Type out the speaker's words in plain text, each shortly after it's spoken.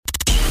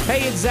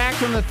Hey, it's Zach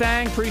from The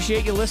Thang.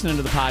 Appreciate you listening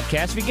to the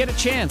podcast. If you get a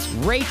chance,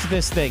 rate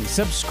this thing,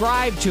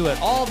 subscribe to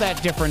it, all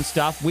that different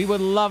stuff. We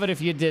would love it if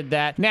you did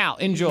that. Now,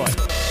 enjoy.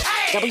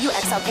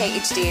 WXLK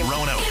HD.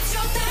 Rono. It's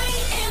your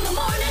thing in the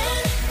morning.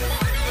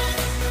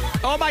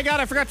 Oh my God,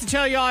 I forgot to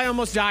tell you, I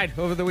almost died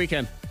over the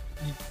weekend.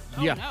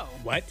 Yeah. No.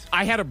 What?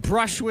 I had a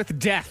brush with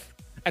death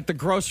at the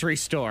grocery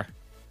store.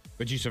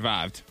 But you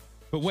survived.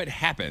 But what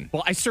happened?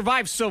 Well, I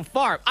survived so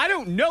far. I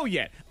don't know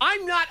yet.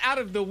 I'm not out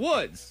of the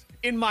woods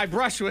in my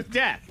brush with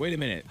death. Wait a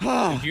minute.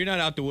 If you're not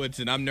out the woods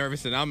and I'm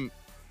nervous and I'm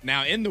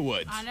now in the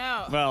woods. I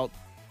know. Well,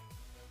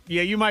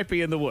 yeah, you might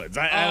be in the woods.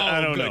 I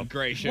don't know. Good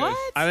gracious. What?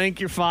 I think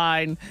you're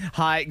fine.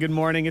 Hi, good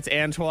morning. It's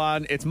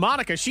Antoine. It's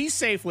Monica. She's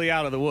safely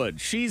out of the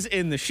woods. She's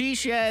in the she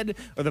shed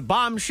or the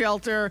bomb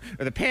shelter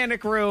or the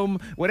panic room,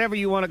 whatever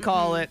you want to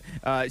call it.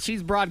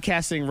 She's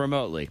broadcasting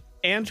remotely.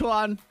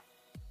 Antoine,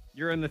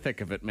 you're in the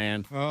thick of it,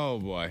 man. Oh,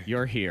 boy.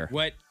 You're here.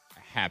 What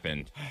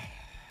happened?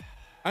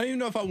 I don't even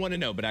know if I want to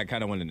know, but I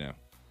kind of want to know.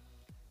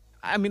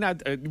 I mean,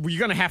 you're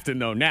going to have to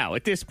know now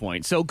at this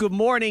point. So good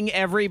morning,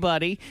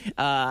 everybody.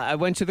 I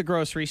went to the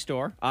grocery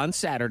store on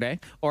Saturday,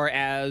 or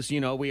as,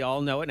 you know, we all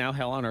know it now,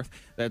 hell on earth.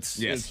 It's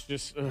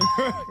just,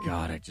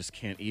 God, I just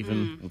can't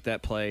even with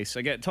that place.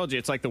 I told you,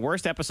 it's like the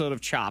worst episode of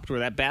Chopped where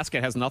that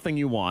basket has nothing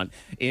you want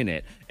in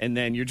it. And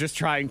then you're just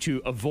trying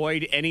to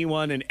avoid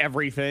anyone and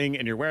everything.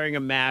 And you're wearing a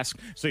mask.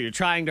 So you're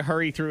trying to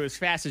hurry through as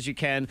fast as you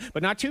can,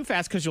 but not too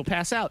fast because you'll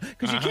pass out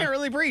because you can't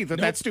really breathe with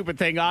that stupid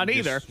thing on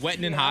either. Just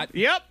sweating and hot.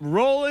 Yep,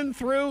 rolling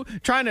through,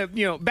 trying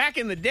to, back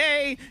in the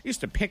day,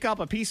 used to pick up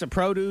a piece of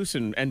produce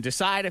and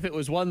decide if it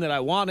was one that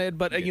I wanted.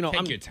 But, Take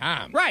I'm your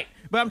time. Right.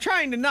 But I'm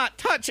trying to not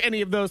touch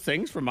any of those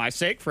things for my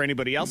sake, for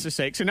anybody else's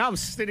sake. So now I'm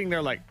sitting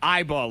there like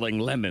eyeballing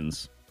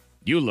lemons.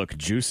 You look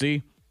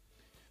juicy.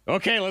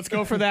 Okay, let's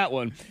go for that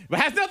one. But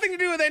it has nothing to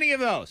do with any of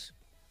those.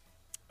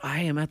 I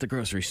am at the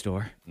grocery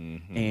store,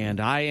 and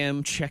I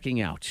am checking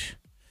out.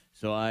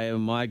 So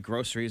my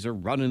groceries are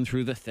running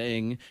through the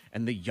thing,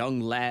 and the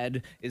young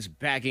lad is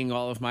bagging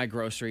all of my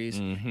groceries,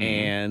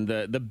 and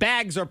the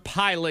bags are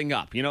piling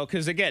up,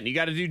 because, again, you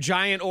got to do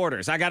giant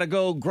orders. I got to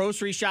go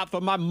grocery shop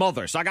for my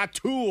mother, so I got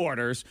 2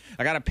 orders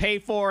I got to pay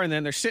for, and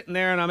then they're sitting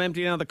there, and I'm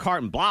emptying out the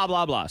cart, and blah,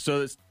 blah, blah.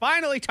 So it's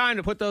finally time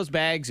to put those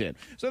bags in.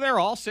 So they're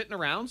all sitting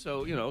around,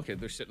 so, okay,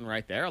 they're sitting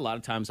right there. A lot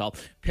of times I'll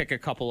pick a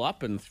couple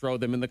up and throw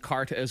them in the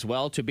cart as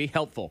well to be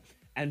helpful.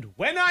 And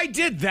when I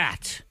did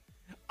that,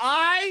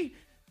 I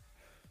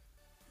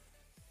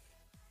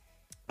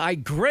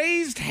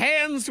grazed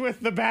hands with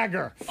the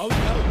bagger. Oh,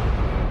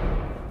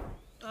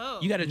 no.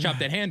 You got to chop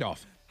that hand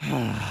off.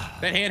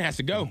 That hand has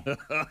to go.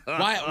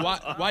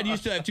 Why do you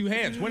still have 2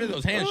 hands? One of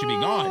those hands should be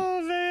gone.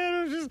 Oh,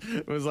 man.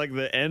 It was like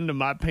the end of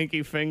my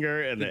pinky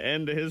finger and the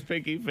end of his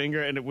pinky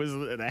finger, and it was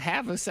a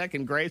half a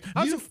second graze.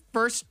 That was the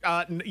first,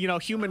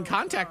 human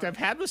contact I've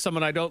had with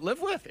someone I don't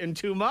live with in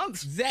 2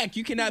 months. Zach,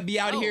 you cannot be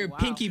out here wow.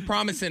 pinky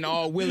promising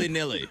all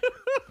willy-nilly.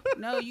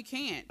 No, you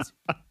can't.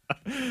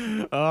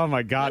 Oh,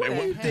 my God. What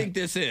do you think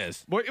this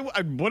is? What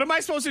am I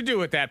supposed to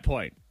do at that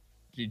point?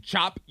 You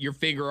chop your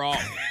finger off.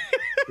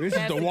 This is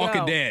has the to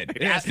Walking go. Dead.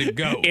 It has to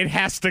go. It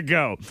has to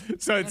go.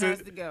 So It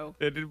has to go.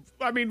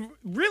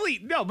 Really,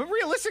 no, but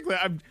realistically,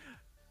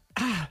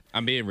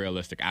 I'm being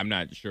realistic. I'm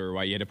not sure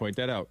why you had to point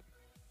that out.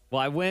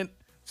 I went.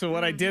 So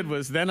what I did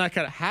was then I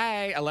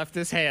left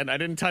this hand. I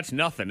didn't touch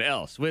nothing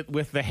else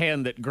with the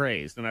hand that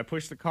grazed. And I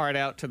pushed the cart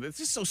out to this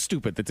is so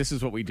stupid that this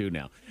is what we do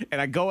now.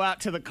 And I go out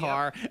to the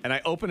car and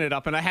I open it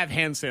up and I have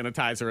hand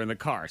sanitizer in the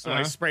car. So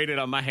I sprayed it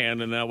on my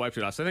hand and then I wiped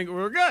it off. So I think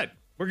we're good.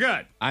 We're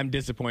good. I'm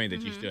disappointed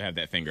that you still have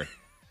that finger.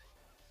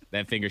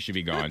 That finger should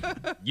be gone.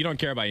 You don't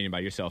care about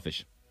anybody. You're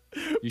selfish.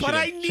 You But should have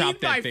I need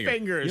chopped that my finger.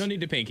 fingers. You don't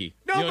need the pinky.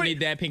 No, you don't but need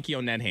that pinky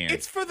on that hand.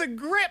 It's for the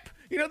grip.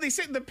 They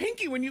say the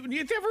pinky, when you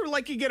ever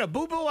like you get a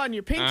boo-boo on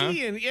your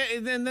pinky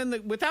and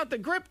then without the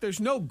grip, there's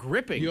no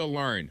gripping. You'll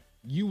learn.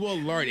 You will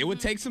learn. It will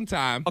take some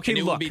time. Okay, and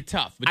it look, will be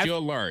tough, but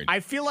you'll learn. I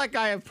feel like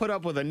I have put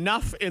up with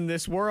enough in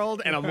this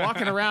world, and I'm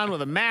walking around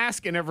with a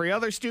mask and every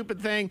other stupid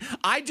thing.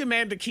 I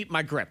demand to keep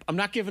my grip. I'm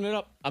not giving it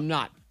up. I'm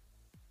not.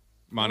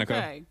 Monica.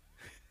 Okay.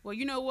 Well,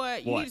 you know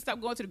what? You What? need to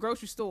stop going to the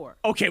grocery store.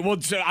 Okay, well,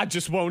 so I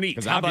just won't eat.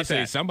 Because How about obviously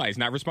that? somebody's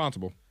not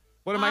responsible.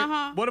 What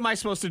am I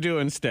supposed to do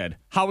instead?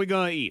 How are we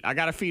going to eat? I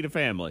got to feed a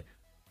family.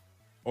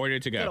 Order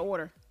to Get an go.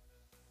 order.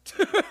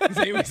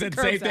 We said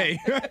the same thing.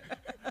 But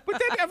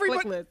then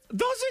everybody, Click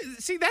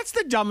that's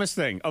the dumbest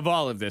thing of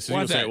all of this. Is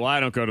What's you'll say, that? well, I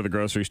don't go to the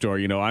grocery store.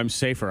 I'm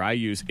safer. I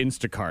use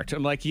Instacart.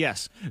 I'm like,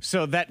 yes.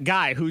 So that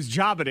guy whose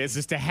job it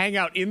is to hang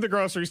out in the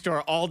grocery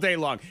store all day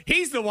long.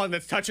 He's the one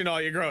that's touching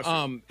all your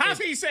groceries. How's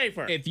he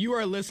safer? If you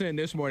are listening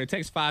this morning,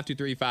 text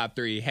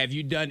 52353. Have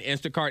you done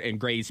Instacart and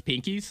grazed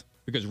pinkies?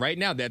 Because right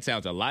now that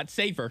sounds a lot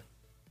safer.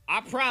 I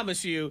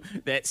promise you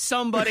that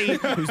somebody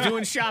who's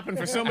doing shopping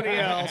for somebody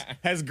else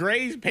has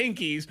grazed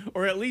pinkies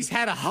or at least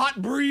had a hot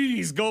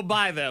breeze go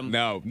by them.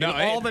 No,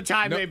 all the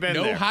time they've been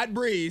there. No hot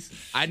breeze.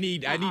 I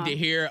need to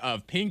hear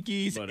of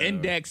pinkies, Whatever.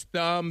 index,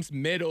 thumbs,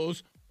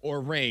 middles,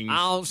 or rings.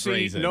 I'll see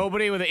brazen.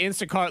 nobody with an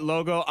Instacart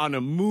logo on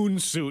a moon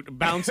suit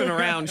bouncing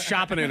around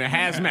shopping in a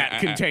hazmat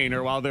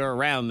container while they're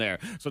around there.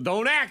 So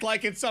don't act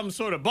like it's some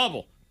sort of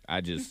bubble.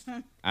 I just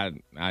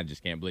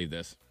can't believe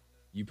this.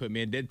 You put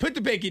me in dead. Put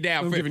the pinky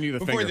down. I'm giving you the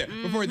before finger.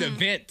 before the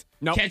vent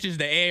Nope. catches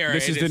the air.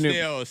 This and is the it's new-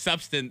 still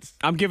substance.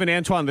 I'm giving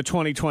Antoine the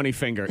 2020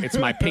 finger. It's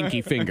my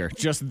pinky finger.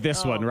 Just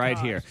this one right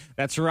here.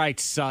 That's right,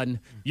 son.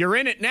 You're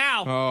in it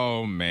now.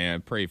 Oh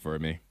man, pray for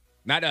me.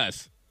 Not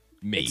us.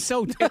 Me. It's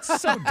so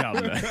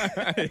dumb.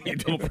 You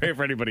don't pray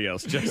for anybody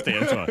else, just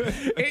Antoine.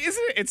 Isn't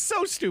it? It's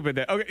so stupid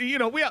that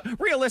we are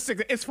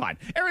realistic. It's fine.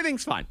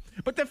 Everything's fine.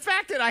 But the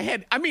fact that I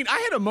had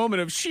a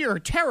moment of sheer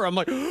terror. I'm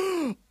like,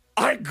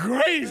 I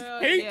grazed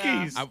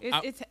pinkies.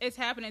 Yeah. It's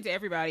happening to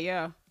everybody.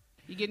 Yeah,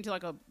 you get into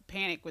like a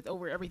panic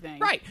over everything.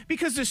 Right,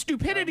 because the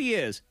stupidity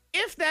is,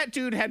 if that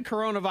dude had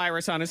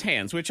coronavirus on his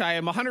hands, which I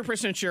am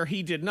 100% sure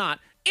he did not,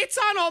 it's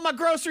on all my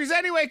groceries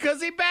anyway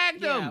because he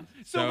bagged them.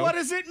 So what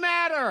does it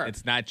matter?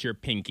 It's not your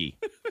pinky.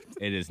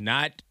 It is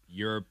not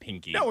your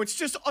pinky. No, it's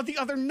just the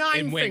other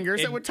 9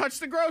 fingers that would touch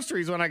the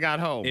groceries when I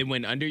got home. It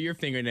went under your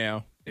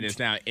fingernail. It is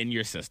now in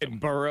your system. It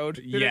burrowed.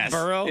 Did Yes, it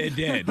burrow? it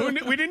did.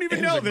 We didn't even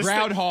It know was a this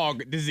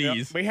groundhog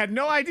disease. Yep, we had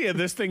no idea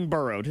this thing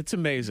burrowed. It's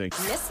amazing.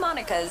 Miss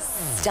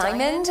Monica's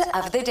Diamond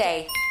of the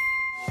Day.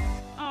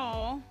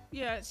 Oh,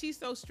 yeah, she's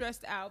so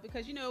stressed out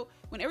because,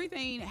 when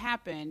everything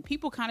happened,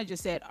 people kind of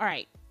just said, all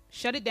right,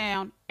 shut it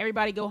down.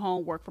 Everybody go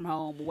home, work from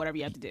home, whatever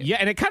you have to do. Yeah,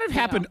 and it kind of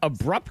happened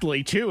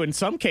abruptly, too. In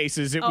some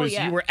cases, it was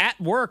you were at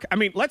work. I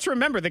mean, let's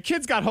remember, the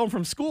kids got home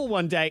from school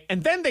one day,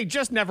 and then they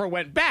just never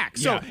went back.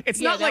 So it's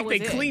not like they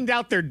cleaned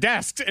out their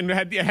desks and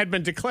had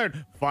been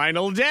declared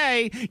final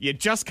day. You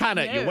just kind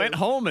of you went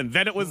home, and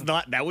then it was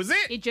not. That was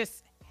it. It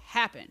just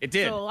happened. It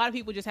did. So a lot of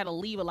people just had to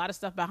leave a lot of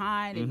stuff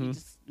behind and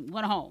just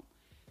went home.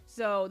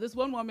 So this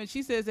one woman,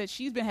 she says that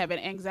she's been having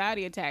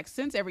anxiety attacks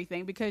since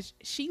everything because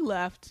she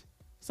left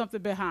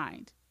something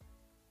behind.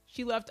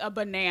 She left a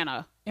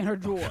banana in her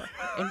drawer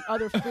and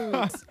other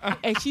foods.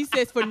 And she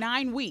says for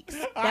 9 weeks,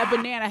 that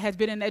banana has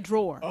been in that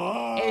drawer.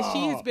 And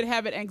she has been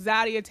having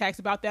anxiety attacks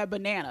about that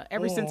banana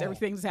ever since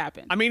everything's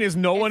happened. I mean, is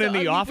no one in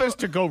the office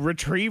to go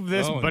retrieve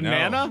this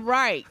banana? No.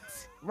 Right.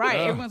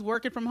 Everyone's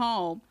working from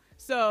home.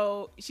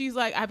 So she's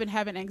like, I've been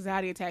having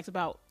anxiety attacks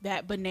about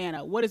that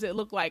banana. What does it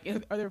look like?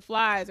 Are there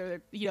flies?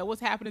 Or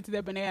what's happening to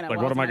that banana? Like,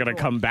 what am I going to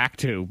come back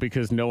to?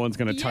 Because no one's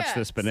going to touch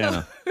this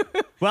banana.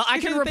 Well, I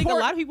can report. A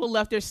lot of people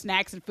left their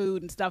snacks and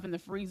food and stuff in the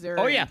freezer.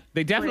 Oh, yeah.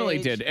 They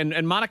definitely fridge. did.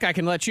 And Monica, I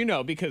can let you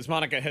know, because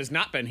Monica has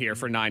not been here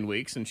for 9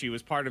 weeks, and she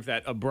was part of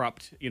that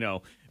abrupt,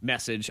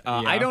 message.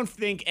 I don't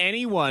think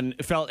anyone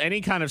felt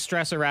any kind of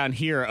stress around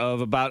here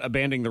about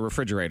abandoning the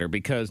refrigerator,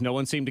 because no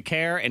one seemed to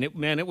care, and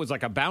it was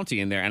like a bounty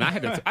in there. And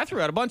I threw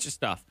out a bunch of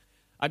stuff.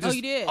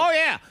 You did? Oh,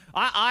 yeah.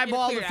 I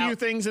eyeballed a few out.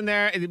 things in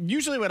there.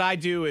 Usually what I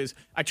do is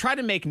I try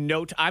to make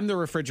note. I'm the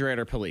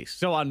refrigerator police.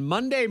 So on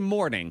Monday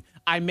morning,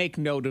 I make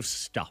note of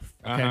stuff.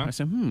 Okay. I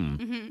say,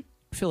 I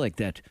feel like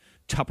that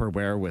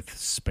Tupperware with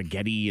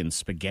spaghetti and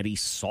spaghetti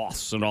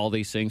sauce and all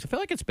these things, I feel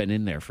like it's been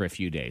in there for a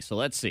few days. So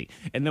let's see.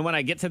 And then when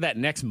I get to that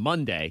next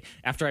Monday,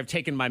 after I've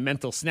taken my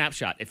mental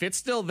snapshot, if it's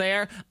still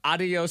there,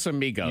 adios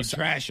amigos. You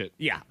trash it.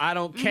 Yeah, I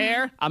don't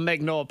care. I'll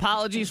make no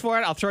apologies for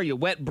it. I'll throw your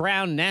wet,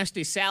 brown,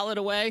 nasty salad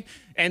away.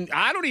 And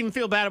I don't even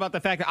feel bad about the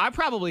fact that I've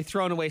probably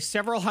thrown away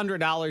several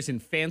 $100s in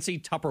fancy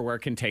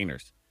Tupperware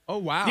containers. Oh,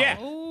 wow. Yeah.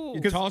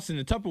 You're tossing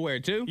the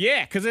Tupperware, too?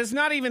 Yeah, because it's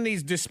not even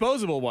these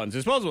disposable ones.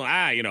 Disposable,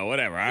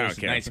 whatever. I don't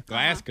care. Nice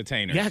glass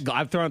containers. Yeah,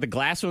 I've thrown out the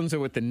glass ones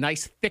with the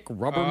nice, thick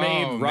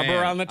Rubbermaid rubber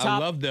man. on the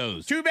top. I love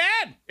those. Too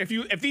bad.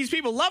 If these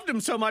people loved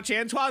them so much,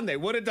 Antoine, they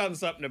would have done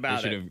something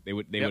about it. They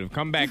would have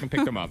come back and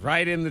picked them up.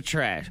 Right in the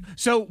trash.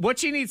 So what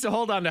she needs to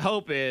hold on to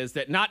hope is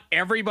that not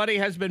everybody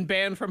has been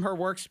banned from her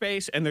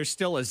workspace, and there's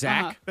still a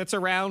Zach that's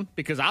around,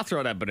 because I'll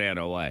throw that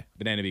banana away.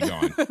 Banana be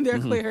gone. They're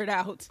cleared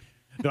out.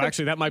 No,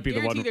 actually, that might be the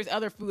Guarantee one. there's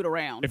other food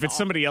around. If it's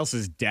somebody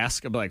else's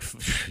desk, I'm like,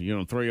 you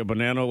don't throw your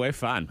banana away?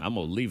 Fine. I'm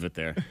going to leave it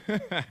there.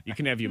 You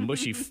can have your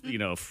mushy,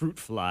 fruit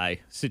fly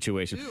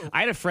situation. Ew. I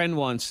had a friend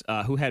once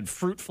who had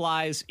fruit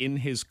flies in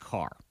his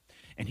car,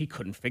 and he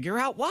couldn't figure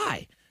out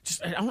why.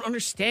 I don't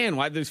understand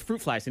why there's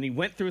fruit flies. And he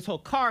went through his whole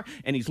car,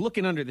 and he's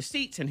looking under the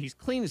seats, and he's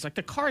clean. He's like,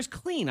 the car's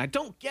clean. I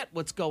don't get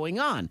what's going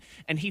on.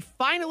 And he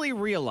finally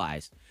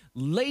realized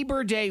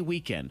Labor Day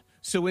weekend,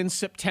 so in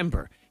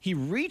September, he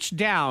reached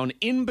down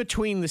in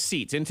between the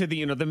seats into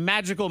the, the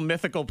magical,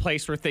 mythical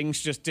place where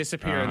things just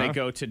disappear and they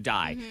go to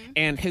die.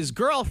 And his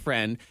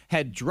girlfriend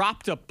had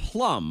dropped a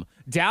plum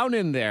down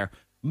in there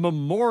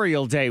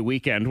Memorial Day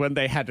weekend when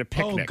they had a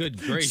picnic. Oh,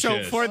 good gracious.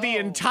 So for the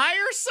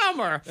entire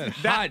summer,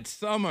 hot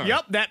summer.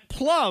 Yep, that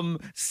plum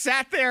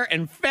sat there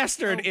and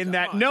festered in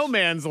that no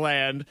man's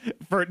land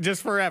for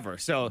just forever.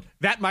 So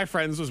that, my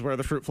friends, was where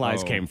the fruit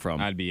flies came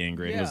from. I'd be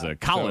angry. It was a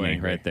colony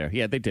right there.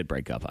 Yeah, they did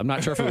break up. I'm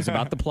not sure if it was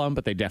about the plum,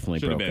 but they definitely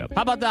broke up.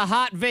 How about the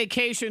hot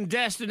vacation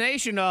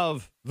destination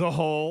of the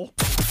hole?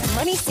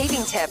 Money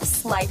saving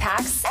tips, life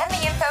hacks, and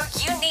the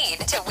info you need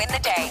to win the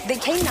day. The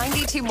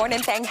K92 Morning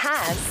Thing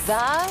has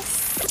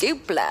the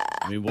Dupla.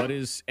 I mean, what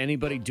is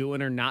anybody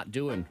doing or not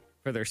doing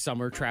for their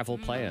summer travel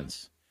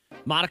plans.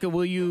 Monica,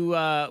 will you?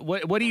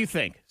 What do you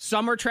think?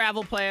 Summer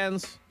travel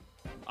plans?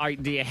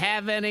 Do you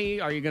have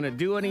any? Are you going to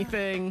do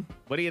anything?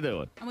 What are you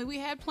doing? I mean, we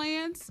had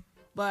plans,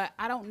 but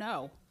I don't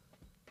know.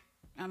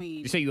 I mean,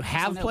 You say you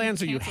have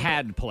plans or you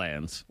had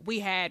plans? We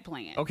had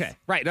plans. Okay,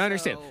 right. I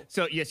understand.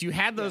 So yes, you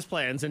had those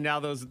plans, and now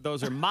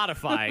those are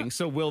modifying.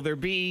 So will there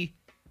be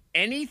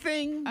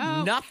anything?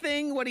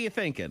 Nothing? What are you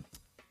thinking?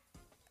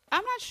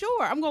 I'm not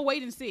sure. I'm gonna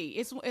wait and see.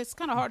 It's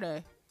kind of hard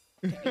to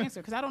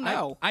answer because I don't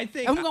know. I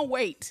think I'm gonna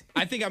wait.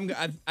 I think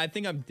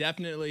I'm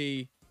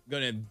definitely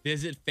gonna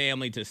visit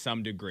family to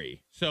some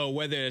degree. So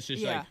whether it's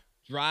just like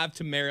drive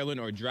to Maryland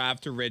or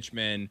drive to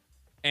Richmond,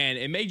 and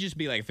it may just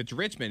be like if it's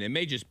Richmond, it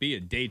may just be a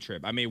day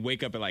trip. I may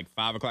wake up at like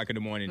 5 o'clock in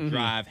the morning,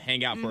 drive,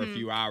 hang out for a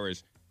few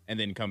hours, and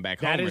then come back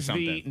home or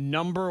something. That is the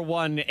number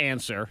one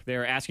answer.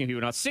 They're asking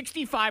people now.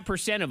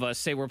 65% of us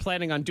say we're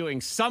planning on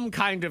doing some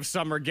kind of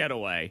summer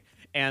getaway.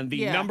 And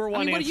the number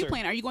one answer. What are you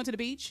planning? Are you going to the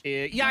beach?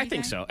 Yeah, I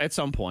think so. At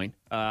some point.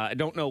 I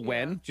don't know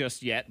when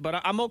just yet,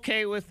 but I'm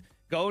okay with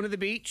going to the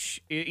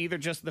beach, either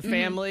just the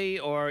family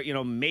or,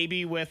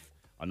 maybe with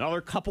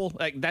another couple.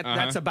 Like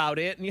that's about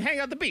it. And you hang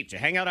out at the beach. You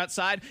hang out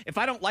outside. If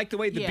I don't like the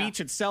way the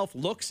beach itself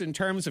looks in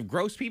terms of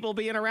gross people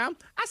being around,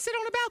 I sit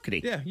on a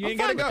balcony. Yeah, you I'm ain't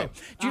gotta fine go.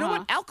 with it. Do you know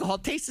what? Alcohol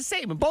tastes the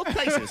same in both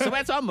places. So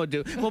that's what I'm going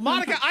to do. Well,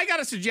 Monica, I got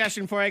a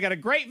suggestion for you. I got a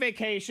great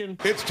vacation.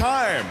 It's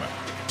time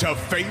to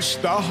face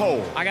the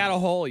hole. I got a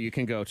hole you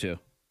can go to.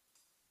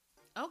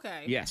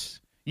 Okay. Yes.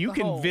 You The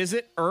can hole.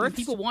 visit Do Earth.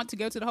 people want to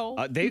go to the hole?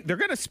 They're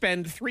going to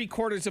spend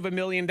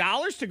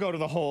 $750,000 to go to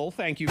the hole.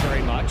 Thank you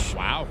very much.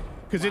 Wow.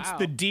 Because it's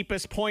the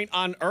deepest point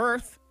on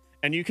Earth,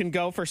 and you can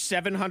go for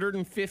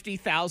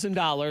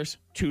 $750,000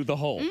 to the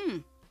hole.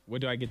 What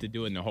do I get to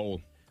do in the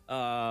hole?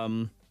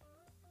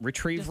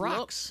 Retrieve Just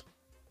rocks.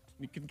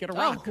 You can get a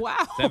rock. Oh,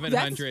 wow.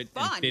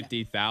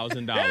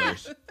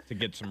 $750,000 to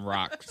get some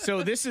rocks.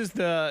 So this is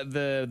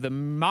the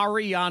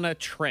Mariana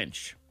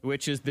Trench,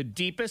 which is the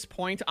deepest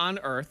point on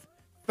Earth,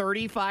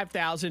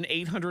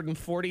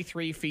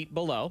 35,843 feet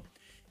below.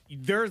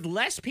 There's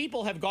less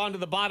people have gone to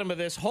the bottom of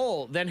this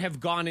hole than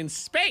have gone in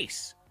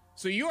space.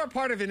 So you are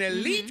part of an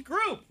elite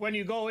group when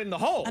you go in the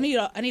hole. I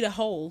need a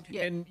hole.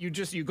 Yeah. And you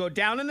go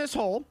down in this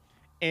hole,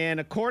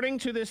 and according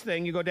to this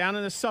thing, you go down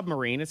in a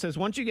submarine. It says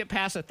once you get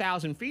past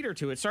 1,000 feet or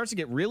two, it starts to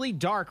get really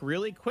dark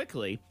really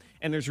quickly,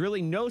 and there's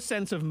really no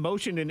sense of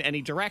motion in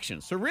any direction.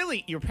 So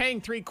really, you're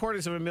paying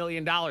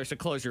 $750,000 to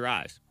close your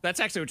eyes. That's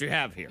actually what you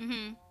have here.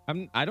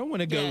 I don't want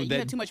to go You that.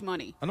 had too much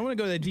money. I don't want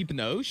to go that deep in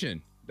the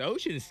ocean. The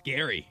ocean is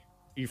scary.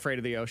 You afraid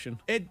of the ocean?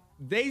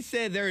 They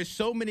said there are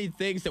so many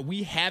things that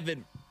we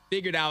haven't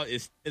figured out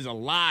is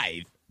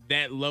alive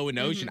that low in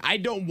the ocean. I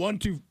don't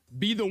want to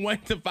be the one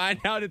to find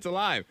out it's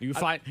alive. You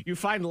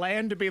find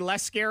land to be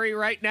less scary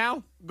right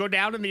now? Go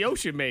down in the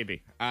ocean,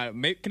 maybe.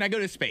 Can I go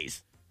to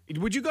space?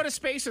 Would you go to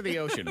space or the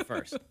ocean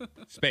first?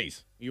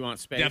 Space. You want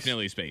space?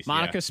 Definitely space.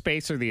 Monica, yeah.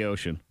 space or the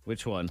ocean?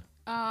 Which one?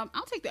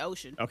 I'll take the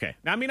ocean. Okay.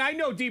 Now, I mean, I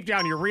know deep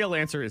down your real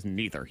answer is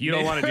neither. You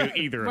don't want to do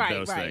either Right, of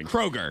those right. things.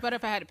 Kroger. But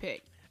if I had to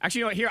pick. Actually,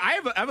 you know what? Here,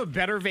 I have a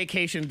better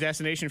vacation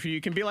destination for you.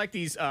 You can be like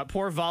these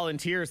poor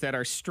volunteers that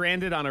are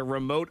stranded on a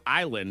remote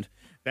island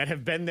that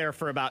have been there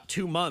for about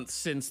 2 months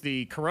since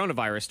the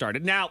coronavirus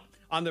started. Now,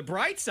 on the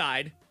bright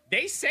side,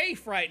 they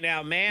safe right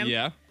now, man.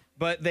 Yeah.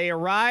 But they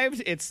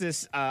arrived. It's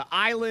this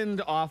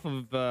island off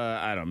of,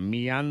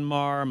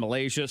 Myanmar,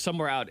 Malaysia,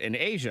 somewhere out in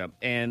Asia.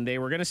 And they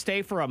were going to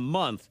stay for a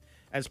month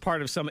as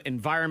part of some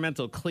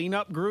environmental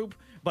cleanup group.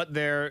 But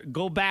their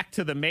go back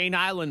to the main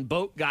island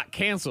boat got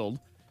canceled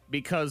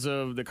because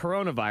of the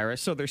coronavirus.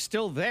 So they're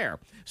still there.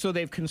 So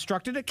they've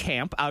constructed a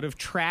camp out of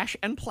trash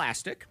and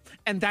plastic.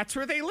 And that's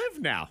where they live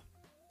now.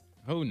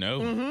 Oh,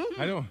 no.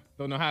 I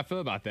don't know how I feel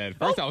about that. At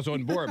first, I was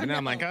on board, but now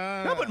I'm like,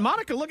 No, but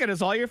Monica, look at it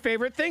as all your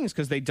favorite things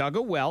because they dug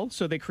a well,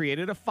 so they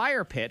created a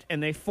fire pit,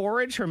 and they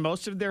forage for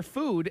most of their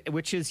food,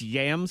 which is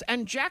yams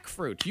and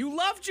jackfruit. You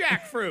love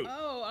jackfruit.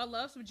 Oh, I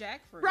love some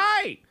jackfruit.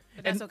 Right.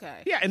 But that's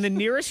okay. Yeah, and the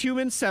nearest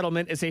human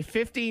settlement is a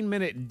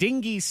 15-minute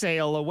dinghy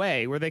sail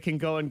away where they can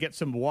go and get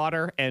some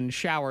water and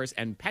showers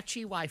and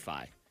patchy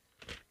Wi-Fi.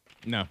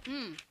 No.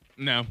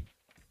 No.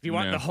 Do you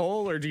want the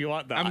hole or do you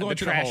want the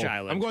trash hole.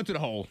 island? I'm going to the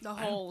hole. The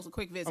hole's a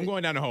quick visit. I'm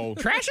going down the hole.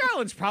 Trash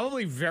Island's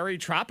probably very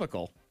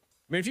tropical.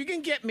 I mean, if you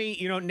can get me,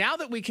 now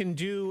that we can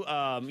do,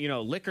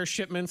 liquor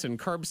shipments and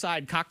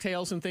curbside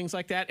cocktails and things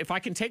like that, if I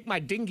can take my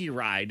dinghy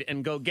ride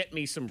and go get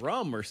me some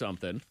rum or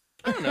something,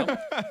 I don't know.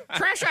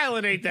 Trash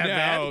Island ain't that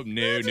bad.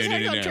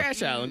 No.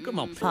 Trash Island, come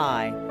on.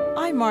 Hi,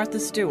 I'm Martha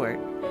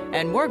Stewart,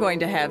 and we're going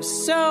to have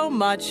so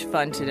much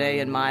fun today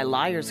in my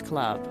Liars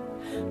Club.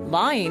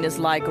 Lying is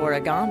like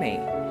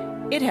origami.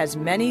 It has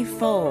many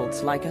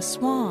folds like a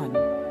swan.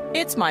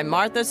 It's my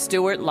Martha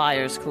Stewart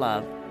Liars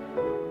Club.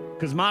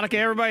 Because, Monica,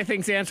 everybody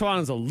thinks Antoine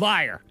is a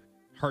liar.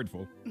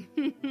 Hurtful.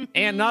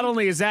 And not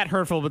only is that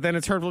hurtful, but then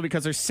it's hurtful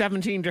because there's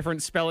 17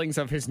 different spellings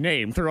of his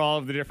name through all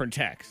of the different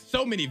texts.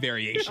 So many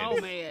variations.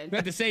 Oh, man.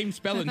 Not the same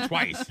spelling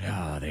twice.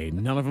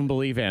 None of them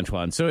believe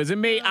Antoine. So is it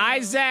me?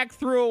 Isaac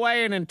threw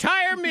away an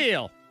entire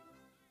meal.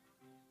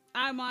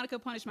 I, Monica,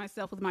 punished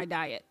myself with my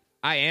diet.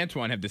 I,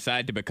 Antoine, have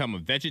decided to become a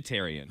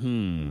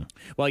vegetarian.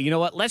 Well, you know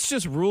what? Let's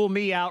just rule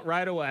me out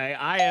right away.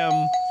 I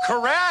am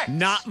Correct.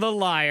 not the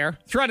liar.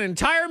 Threw an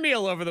entire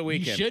meal over the You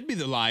weekend. should be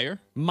the liar.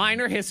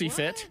 Minor hissy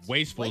fit.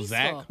 Wasteful,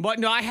 Zach. But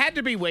no, I had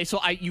to be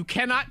wasteful. You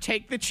cannot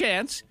take the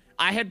chance.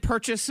 I had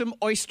purchased some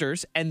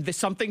oysters, and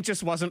something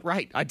just wasn't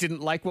right. I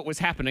didn't like what was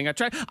happening. I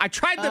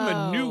tried them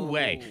a new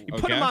way. You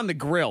put Okay. them on the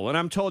grill, and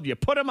I'm told you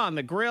put them on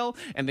the grill,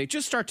 and they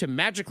just start to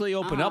magically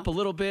open up a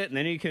little bit, and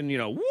then you can,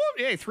 whoop,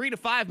 hey, 3 to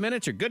 5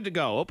 minutes, you're good to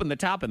go. Open the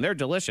top, and they're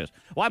delicious.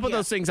 Well, I put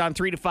those things on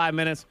 3 to 5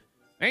 minutes.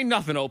 Ain't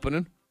nothing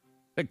opening.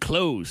 They're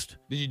closed.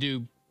 Did you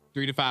do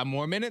 3 to 5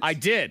 more minutes? I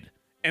did,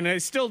 and I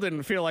still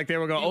didn't feel like they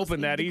were going to open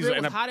that the easily. grill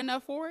And was hot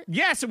enough for it?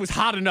 Yes, it was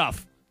hot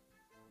enough.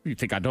 You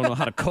think I don't know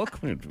how to cook?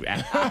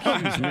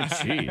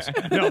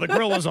 Jeez. No, the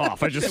grill was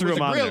off. I just threw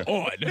them on grill there.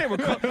 on. They were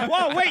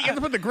Whoa, wait, you have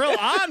to put the grill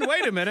on?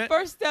 Wait a minute.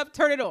 First step,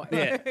 turn it on.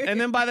 Yeah. And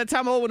then by the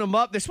time I opened them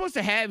up, they're supposed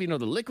to have, the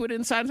liquid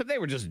inside. They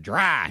were just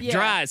dry. Yeah.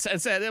 Dry. So, man,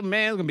 it's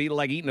going to be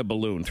like eating a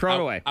balloon. Throw it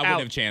away. I wouldn't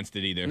Out. have chanced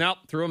it either. Nope,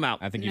 threw them out.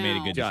 I think you made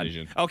a good Done.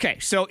 decision. Okay,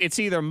 so it's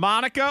either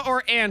Monica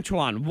or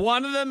Antoine.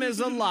 One of them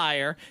is a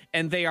liar,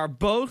 and they are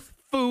both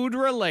food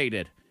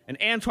related. And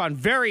Antoine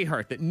very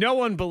hurt that no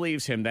one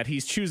believes him that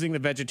he's choosing the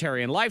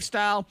vegetarian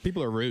lifestyle.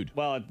 People are rude.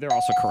 Well, they're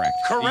also correct.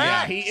 Correct.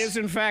 Yeah, he is,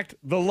 in fact,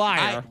 the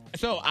liar.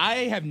 I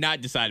have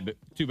not decided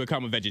to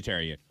become a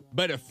vegetarian,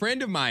 but a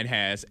friend of mine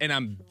has, and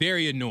I'm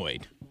very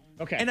annoyed.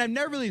 Okay. And I've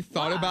never really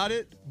thought about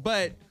it,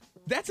 but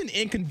that's an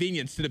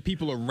inconvenience to the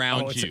people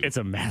around you. It's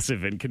a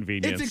massive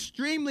inconvenience. It's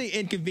extremely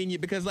inconvenient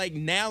because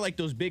now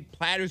those big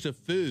platters of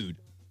food,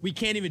 we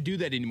can't even do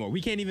that anymore.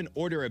 We can't even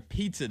order a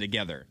pizza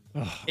together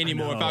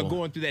anymore without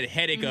going through that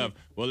headache of,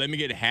 well, let me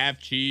get half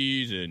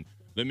cheese and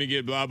let me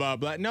get blah, blah,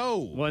 blah.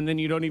 No. Well, and then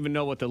you don't even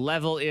know what the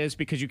level is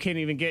because you can't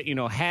even get,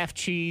 half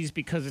cheese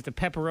because it's the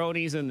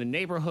pepperonis in the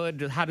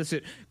neighborhood. How does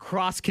it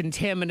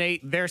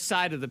cross-contaminate their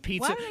side of the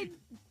pizza? Why did they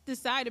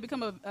decide to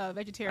become a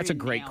vegetarian? That's a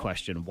great now?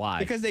 question. Why?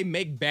 Because they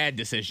make bad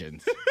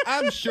decisions.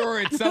 I'm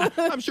sure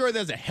I'm sure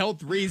there's a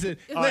health reason.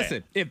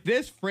 Listen, if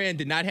this friend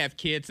did not have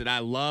kids that I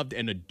loved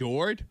and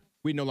adored,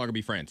 we'd no longer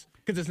be friends.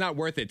 Because it's not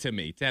worth it to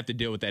me to have to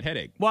deal with that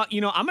headache. Well,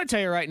 I'm going to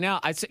tell you right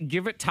now, I say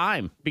give it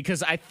time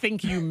because I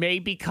think you may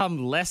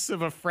become less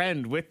of a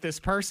friend with this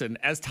person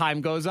as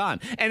time goes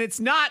on. And it's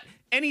not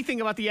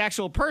anything about the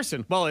actual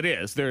person. Well, it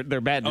is. They're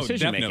bad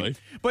decision making.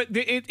 definitely. But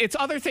it's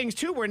other things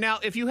too where now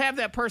if you have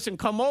that person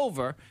come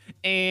over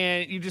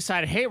and you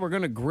decide, hey, we're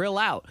going to grill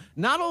out,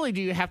 not only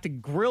do you have to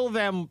grill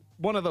them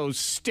one of those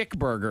stick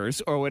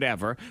burgers or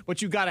whatever,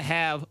 but you got to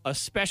have a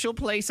special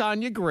place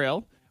on your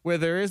grill where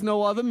there is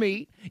no other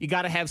meat. You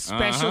got to have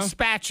special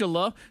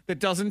spatula that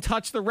doesn't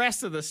touch the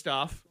rest of the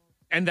stuff.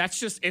 And that's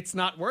just, it's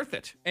not worth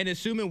it. And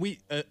assuming we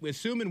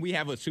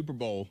have a Super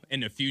Bowl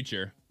in the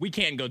future, we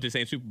can't go to the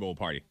same Super Bowl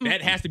party.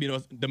 That has to be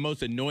the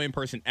most annoying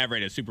person ever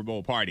at a Super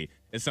Bowl party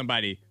is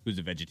somebody who's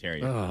a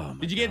vegetarian.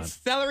 Did you get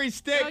celery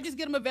sticks? No, just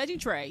get them a veggie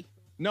tray.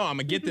 No, I'm going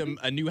to get them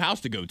a new house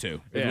to go to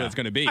is what it's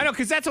going to be. I know,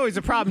 because that's always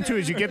a problem, too,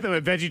 is you get them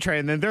a veggie tray,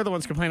 and then they're the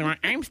ones complaining about,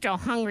 I'm still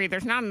hungry.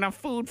 There's not enough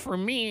food for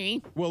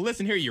me. Well,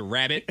 listen here, you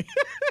rabbit.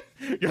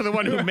 You're the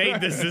one who made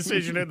this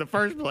decision in the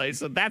first place,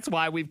 so that's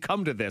why we've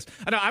come to this.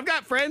 I know, I've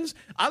got friends.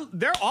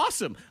 They're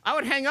awesome. I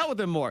would hang out with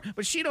them more,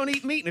 but she don't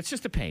eat meat, and it's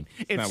just a pain.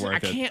 not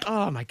worth I it. can't.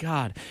 Oh, my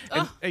God.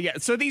 And, yeah,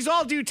 so these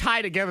all do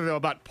tie together, though,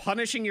 about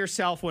punishing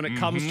yourself when it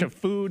comes to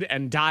food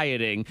and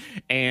dieting,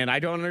 and I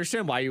don't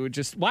understand why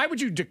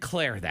would you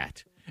declare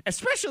that?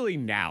 Especially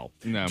now,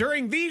 No.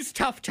 during these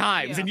tough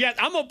times, and yet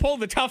I'm going to pull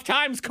the tough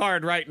times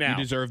card right now. You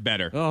deserve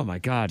better. Oh, my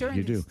God, During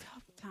you this do. tough time.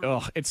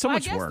 Oh, it's so Well,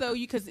 much I guess, work. though,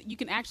 because you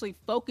can actually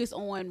focus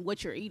on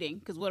what you're eating,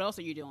 because what else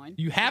are you doing?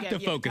 You have to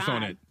you focus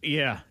on time. it.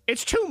 Yeah,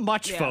 it's too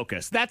much Yeah.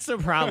 focus. That's the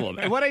problem.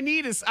 And what I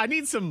need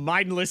some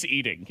mindless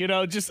eating.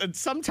 Just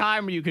some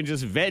time where you can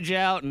just veg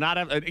out and not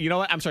have. You know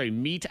what? I'm sorry,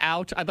 meat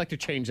out. I'd like to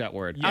change that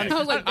word. Yes. I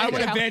was like, I veg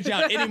want to out. veg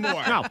out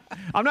anymore. No,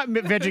 I'm not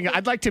vegging.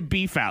 I'd like to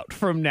beef out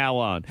from now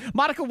on.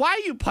 Monica, why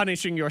are you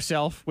punishing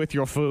yourself with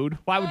your food?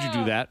 Why would you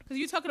do that? Because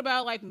you're talking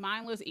about like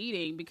mindless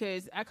eating.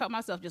 Because I caught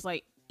myself just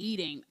like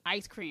eating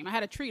ice cream. I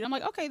had a treat. I'm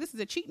like, okay, this is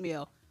a cheat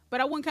meal,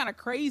 but I went kind of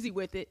crazy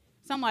with it.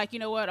 So I'm like, you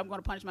know what? I'm going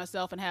to punish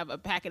myself and have a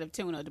packet of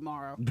tuna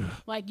tomorrow.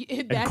 Like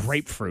And that's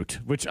grapefruit,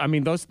 which I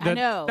mean, I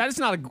know. that is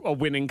not a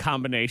winning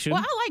combination.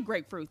 Well, I like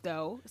grapefruit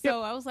though,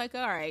 so I was like,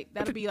 all right,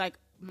 that'll be like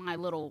my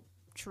little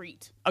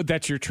treat. Oh,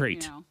 that's your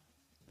treat. You know.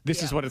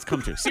 This is what it's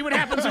come to. See what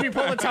happens when you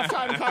pull the tough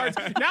time cards?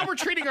 Now we're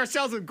treating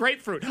ourselves with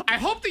grapefruit. I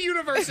hope the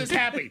universe is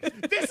happy.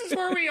 This is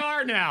where we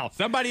are now.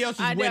 Somebody else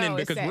is I know, winning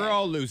it's because sad. we're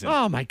all losing.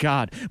 Oh my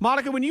God,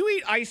 Monica, when you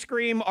eat ice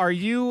cream, are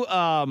you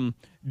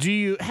do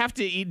you have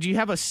to eat? Do you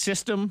have a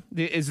system?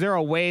 Is there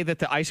a way that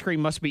the ice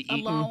cream must be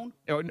eaten Alone?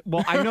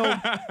 Well, I know.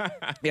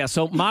 Yeah,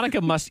 so Monica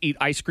must eat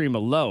ice cream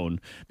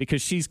alone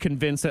because she's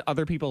convinced that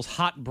other people's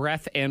hot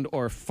breath and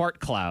or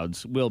fart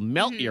clouds will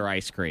melt your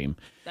ice cream.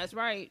 That's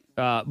right.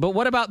 But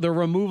what about the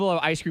removal of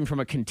ice cream from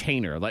a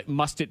container? Like,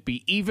 must it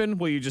be even?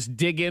 Will you just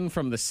dig in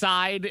from the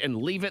side and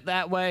leave it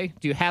that way?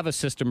 Do you have a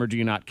system or do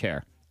you not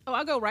care? Oh,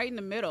 I go right in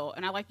the middle,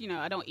 and I like,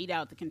 I don't eat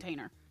out the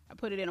container. I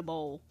put it in a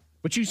bowl.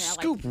 But you Yeah, I like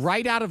scoop these.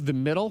 right out of the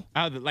middle?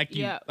 Like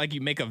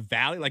you make a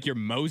valley, like you're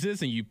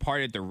Moses and you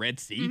parted the Red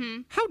Sea.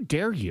 Mm-hmm. How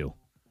dare you?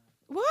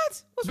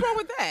 What? What's wrong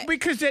with that?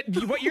 Because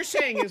what you're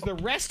saying is the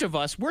rest of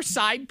us, we're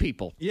side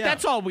people. Yeah.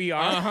 That's all we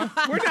are.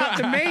 We're not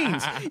the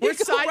mains. We're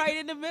go side, right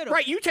in the middle.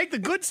 Right, you take the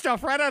good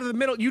stuff right out of the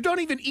middle. You don't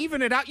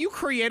even it out. You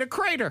create a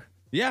crater.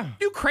 Yeah.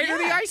 You crater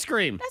the Yeah. ice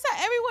cream. That's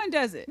how everyone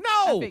does it.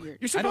 No, I figured.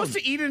 you're supposed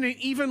to eat in an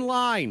even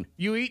line.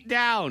 You eat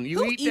down. You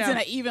Who eat eats down. in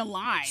an even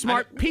line?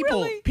 Smart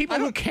people. Really? People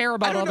who care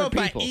about other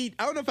people. I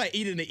don't know if I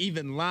eat in an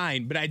even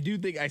line, but I do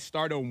think I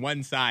start on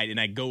one side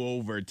and I go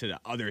over to the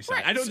other side.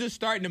 Right. I don't just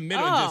start in the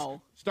middle and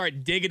Oh. just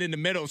start digging in the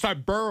middle,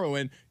 start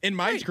burrowing in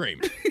my ice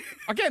cream.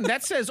 Again,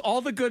 that says all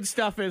the good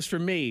stuff is for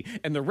me,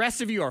 and the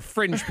rest of you are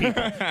fringe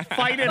people.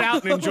 Fight it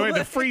out and enjoy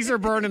the freezer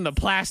burn and the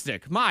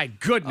plastic. My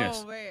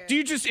goodness. Oh, man. Do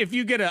you just, if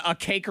you get a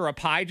cake or a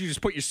pie, do you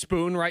just put your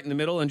spoon right in the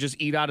middle and just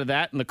eat out of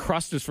that, and the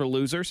crust is for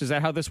losers? Is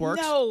that how this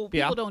works? No,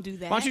 people don't do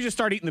that. Why don't you just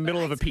start eating the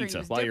middle of a ice cream pizza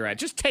is while you're at it?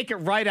 Just take it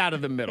right out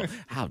of the middle.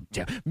 How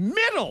dare.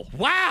 Middle!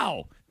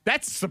 Wow!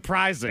 That's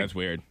surprising. That's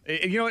weird.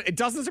 You know what? It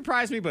doesn't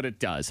surprise me, but it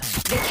does.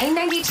 The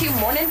K92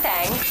 Morning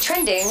Thang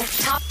trending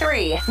top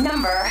 3.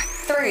 Number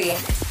 3.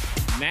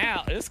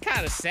 Now, it's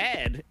kind of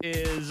sad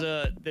is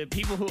the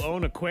people who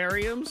own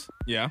aquariums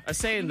Yeah. are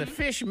saying the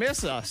fish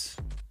miss us.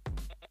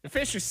 The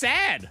fish are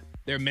sad.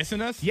 They're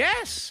missing us?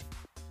 Yes.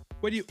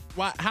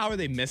 How are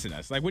they missing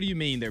us? Like, what do you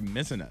mean they're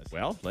missing us?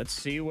 Well, let's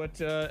see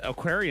what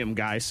aquarium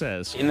guy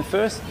says. In the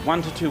first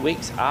 1 to 2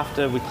 weeks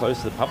after we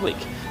closed to the public,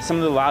 some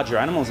of the larger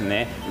animals in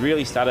there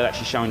really started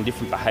actually showing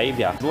different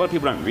behaviour. A lot of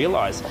people don't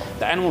realise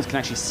the animals can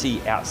actually see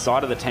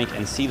outside of the tank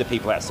and see the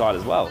people outside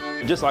as well.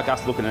 Just like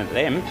us looking at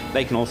them,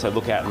 they can also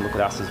look out and look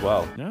at us as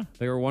well. Yeah,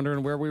 they were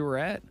wondering where we were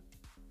at.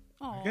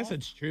 I guess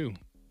it's true.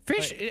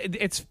 Fish,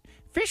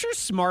 fish are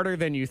smarter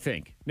than you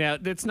think. Now,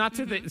 it's not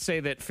to say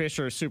that fish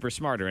are super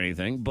smart or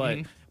anything, but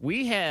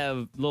we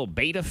have little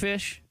beta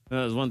fish.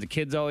 Those ones the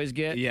kids always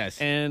get.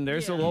 Yes. And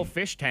there's a little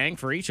fish tank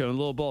for each of them, a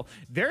little bowl.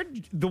 They're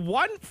the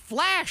one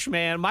Flash,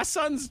 man. My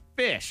son's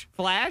fish,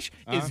 Flash,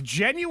 is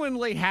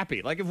genuinely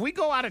happy. Like if we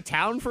go out of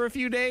town for a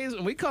few days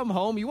and we come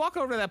home, you walk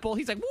over to that bowl,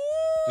 he's like, woo!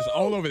 Just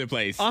all over the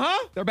place.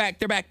 Uh-huh. They're back.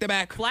 They're back. They're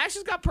back. Flash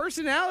has got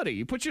personality.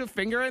 You put your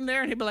finger in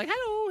there, and he'll be like,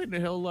 "Hello," and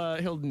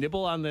he'll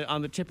nibble on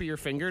the tip of your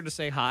finger to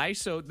say hi.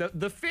 So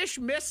the fish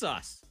miss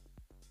us.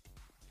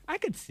 I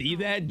could see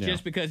that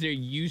just because they're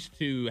used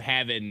to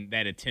having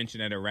that attention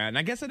at around.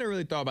 I guess I never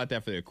really thought about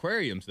that for the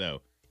aquariums,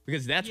 though,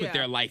 because that's what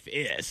their life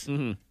is,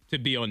 to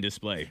be on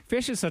display.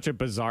 Fish is such a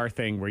bizarre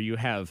thing where you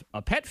have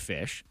a pet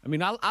fish. I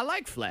mean, I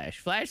like Flash.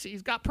 Flash,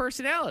 he's got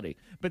personality.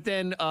 But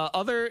then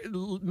other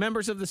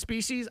members of the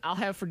species, I'll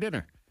have for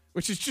dinner,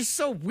 which is just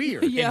so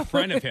weird. In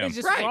front of him. It's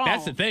just Right. wrong.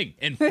 That's the thing.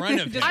 In front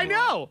of him. I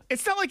know.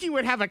 It's not like you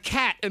would have a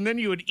cat and then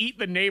you would eat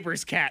the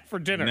neighbor's cat for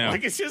dinner. No.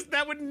 Like, it's just,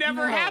 that would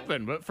never No.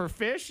 happen. But for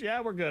fish,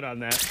 yeah, we're good on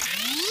that.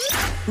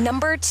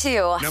 Number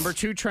 2. Number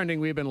 2 trending,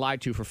 we've been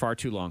lied to for far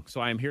too long. So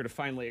I am here to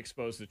finally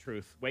expose the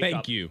truth. Wake Thank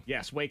up. you.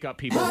 Yes, wake up,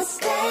 people.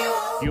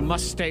 You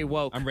must stay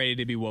woke. I'm ready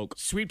to be woke.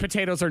 Sweet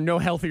potatoes are no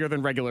healthier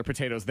than regular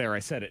potatoes. There, I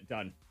said it.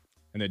 Done.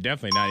 And they're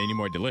definitely not any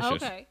more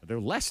delicious. Okay. They're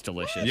less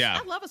delicious. Yeah.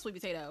 I love a sweet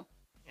potato.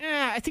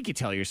 Yeah, I think you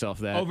tell yourself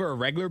that. Over a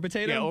regular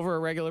potato? Yeah, over a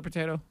regular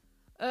potato.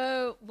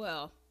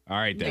 Well, All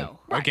right, then. no.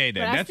 Right. Okay,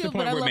 then. But I That's still- the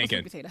but point I we're love a making.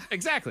 sweet potato.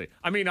 Exactly.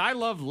 I mean, I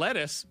love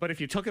lettuce, but if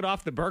you took it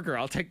off the burger,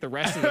 I'll take the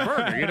rest of the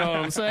burger. You know what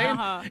I'm saying?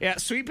 Yeah,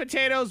 sweet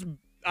potatoes.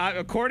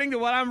 According to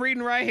what I'm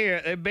reading right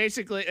here,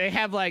 they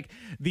have like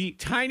the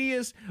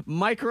tiniest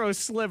micro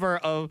sliver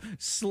of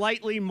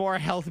slightly more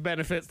health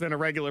benefits than a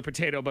regular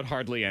potato, but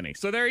hardly any.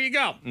 So there you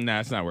go. Nah,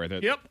 it's not worth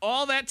it. Yep,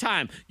 all that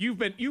time you've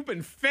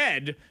been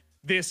fed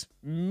this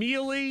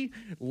mealy,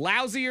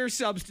 lousier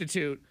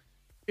substitute.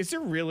 Is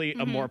there really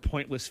a more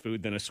pointless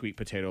food than a sweet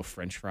potato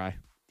French fry?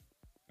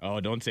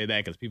 Oh, don't say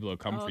that because people will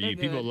come for they're you.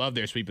 People good. love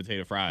their sweet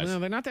potato fries. No,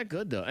 they're not that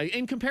good though.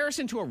 In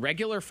comparison to a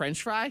regular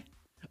French fry,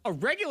 a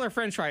regular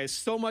French fry is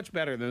so much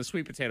better than a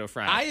sweet potato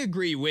fry. I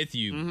agree with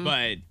you,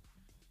 but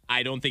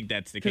I don't think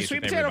that's the Because case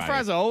sweet with potato everybody.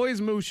 fries are always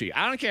mushy.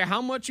 I don't care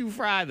how much you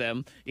fry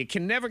them, you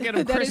can never get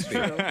them That is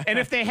crispy. true. And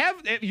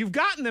if you've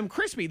gotten them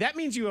crispy, that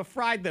means you have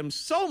fried them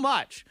so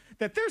much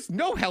that there's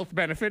no health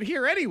benefit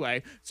here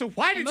anyway. So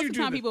why did Most you of the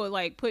do time, that? people would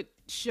like put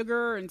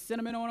sugar and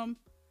cinnamon on them.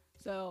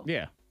 So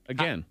Yeah,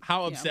 again,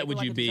 How Yeah, upset make it would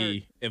like you a be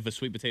dessert. if a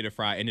sweet potato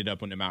fry ended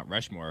up on the Mount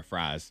Rushmore of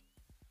fries?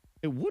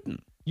 it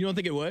wouldn't. You don't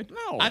think it would?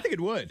 No. I think it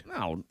would.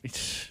 No,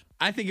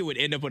 I think it would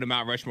end up on the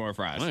Mount Rushmore of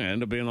fries. I'm gonna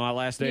end up being my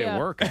last day Yeah. at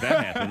work if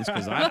that happens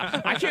because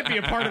I can't be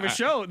a part of a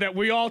show that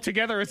we all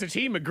together as a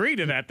team agree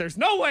to that. There's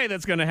no way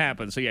that's gonna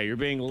happen. So yeah, you're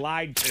being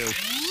lied to.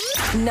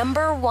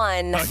 Number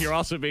 1. You're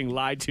also being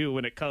lied to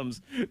when it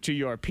comes to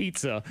your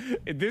pizza.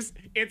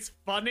 It's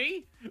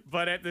funny,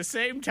 but at the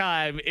same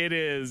time,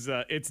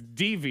 it's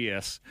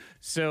devious.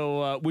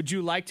 So would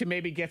you like to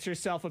maybe get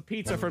yourself a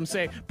pizza from,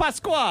 say,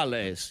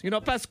 Pasquale's? You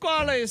know,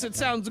 Pasquale's, it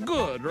sounds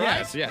good,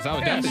 right? Yes, I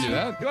would definitely do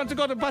that. You want to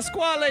go to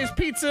Pasquale's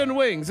Pizza and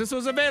Wings. This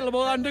was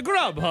available on the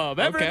Grubhub.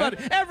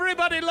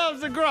 Everybody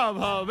loves the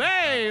Grubhub.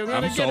 Hey, we're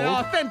going to get an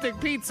authentic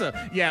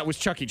pizza. Yeah, it was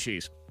Chuck E.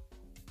 Cheese.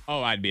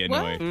 Oh, I'd be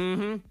annoyed.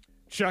 Mm-hmm.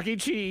 Chuck E.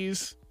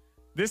 Cheese.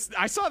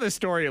 I saw this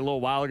story a little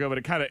while ago, but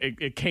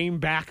it came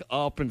back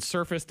up and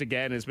surfaced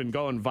again. It's been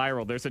going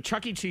viral. There's a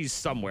Chuck E. Cheese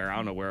somewhere. I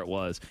don't know where it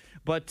was.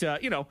 But,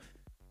 no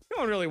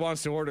one really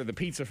wants to order the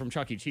pizza from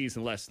Chuck E. Cheese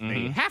unless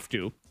they have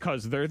to,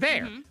 because they're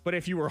there. But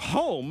if you were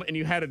home and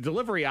you had a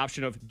delivery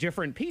option of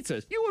different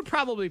pizzas, you would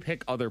probably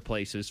pick other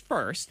places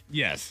first.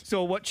 Yes.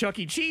 So what Chuck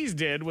E. Cheese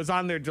did was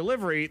on their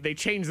delivery, they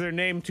changed their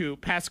name to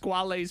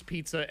Pasquale's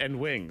Pizza and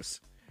Wings.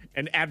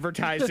 And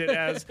advertised it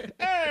as,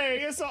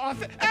 hey,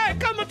 hey,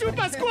 come to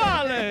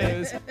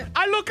Pasquale's.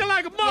 I look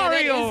like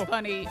Mario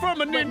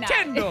from a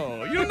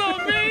Nintendo. You know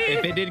me?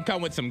 If it didn't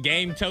come with some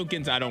game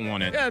tokens, I don't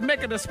want it. Yeah,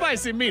 making a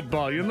spicy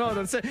meatball. You know what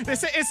I'm saying? They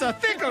say it's a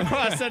thicker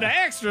crust and an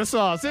extra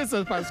sauce. It's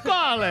a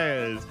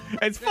Pasquale's.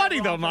 It's funny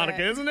though,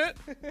 Monica, isn't it?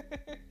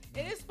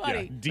 It is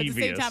funny. Yeah, but at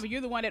the same time, if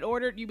you're the one that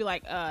ordered, you'd be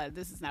like,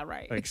 this is not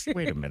right. Like,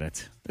 wait a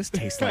minute. This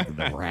tastes like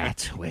the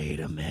rat. Wait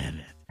a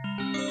minute.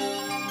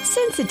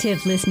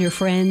 Sensitive listener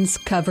friends,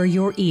 cover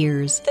your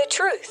ears. The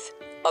truth,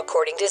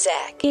 according to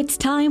Zach. It's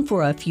time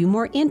for a few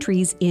more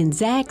entries in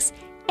Zach's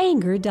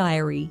Anger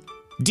Diary.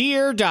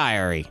 Dear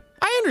Diary,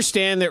 I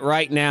understand that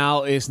right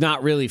now it's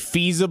not really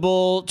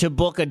feasible to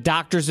book a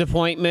doctor's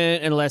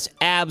appointment unless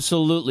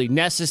absolutely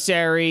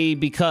necessary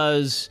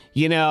because,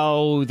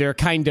 they're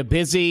kind of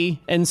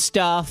busy and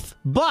stuff.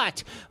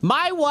 But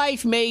my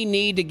wife may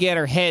need to get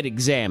her head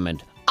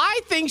examined.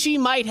 I think she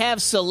might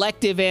have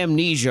selective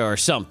amnesia or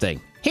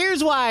something.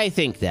 Here's why I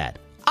think that.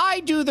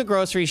 I do the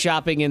grocery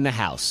shopping in the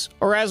house.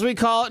 Or as we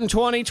call it in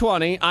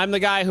 2020, I'm the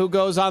guy who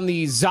goes on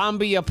the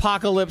zombie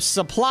apocalypse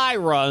supply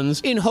runs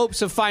in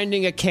hopes of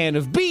finding a can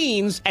of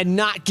beans and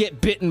not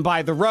get bitten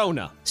by the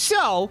Rona.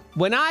 So,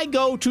 when I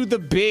go to the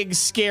big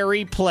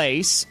scary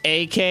place,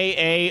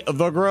 aka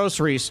the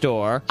grocery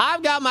store,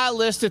 I've got my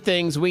list of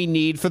things we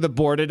need for the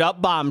boarded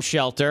up bomb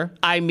shelter.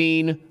 I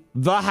mean,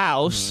 the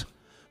house.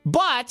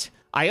 But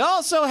I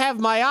also have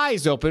my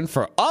eyes open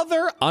for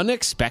other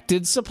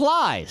unexpected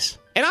supplies.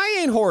 And I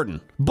ain't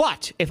hoarding,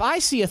 but if I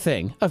see a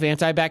thing of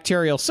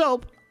antibacterial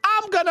soap,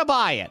 I'm gonna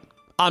buy it.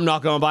 I'm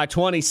not gonna buy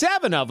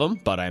 27 of them,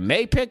 but I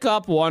may pick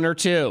up 1 or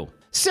 2.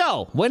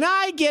 So, when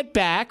I get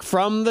back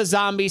from the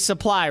zombie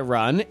supply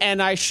run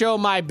and I show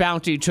my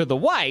bounty to the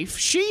wife,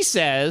 she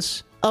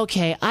says,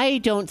 "Okay, I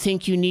don't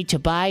think you need to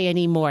buy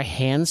any more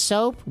hand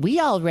soap. We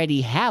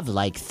already have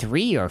like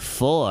 3 or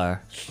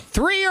 4.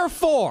 3 or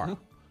 4?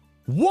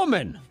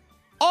 Woman,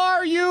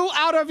 are you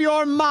out of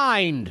your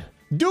mind?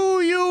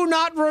 Do you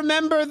not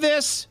remember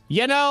this,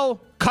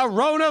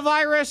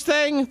 coronavirus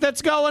thing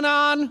that's going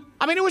on?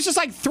 I mean, it was just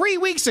like 3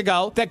 weeks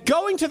ago that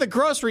going to the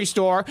grocery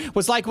store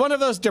was like one of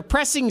those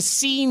depressing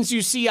scenes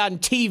you see on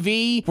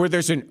TV where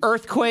there's an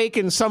earthquake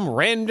in some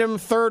random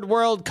third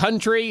world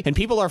country and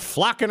people are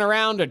flocking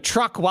around a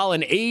truck while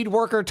an aid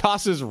worker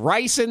tosses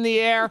rice in the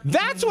air.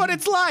 That's what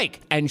it's like.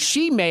 And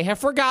she may have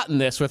forgotten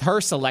this with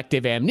her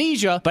selective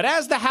amnesia, but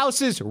as the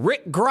house's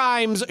Rick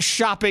Grimes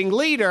shopping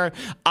leader,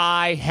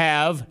 I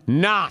have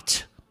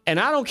not. And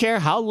I don't care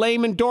how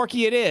lame and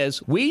dorky it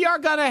is, we are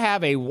going to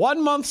have a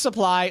 1-month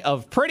supply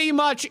of pretty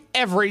much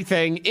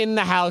everything in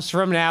the house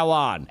from now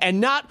on. And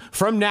not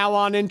from now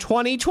on in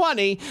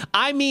 2020,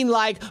 I mean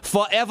like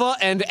forever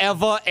and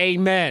ever,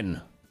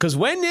 amen. Because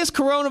when this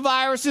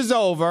coronavirus is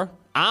over,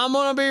 I'm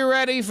going to be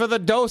ready for the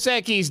Dos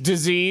Equis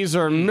disease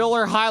or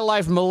Miller High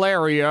Life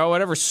malaria or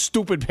whatever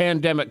stupid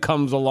pandemic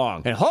comes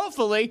along. And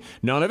hopefully,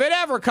 none of it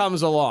ever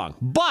comes along.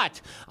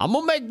 But I'm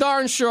going to make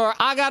darn sure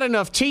I got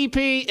enough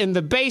TP in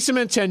the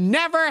basement to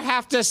never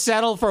have to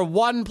settle for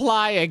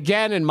 1-ply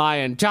again in my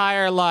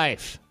entire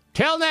life.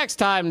 Till next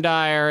time,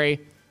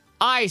 diary,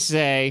 I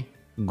say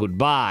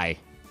goodbye.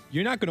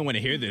 You're not going to want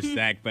to hear this,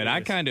 Zach, but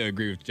I kind of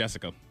agree with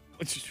Jessica.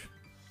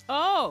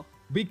 Oh.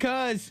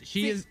 Because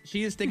she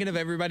is thinking of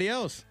everybody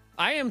else.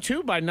 I am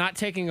too by not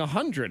taking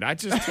 100. I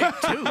just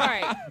take 2.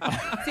 Right.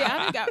 See,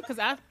 I think because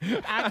I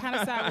kind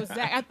of side with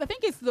Zach. I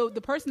think it's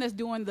the person that's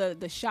doing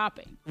the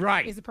shopping.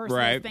 Right. Is the person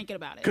that's thinking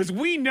about it. Because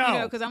we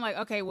know. Because I'm like,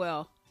 okay,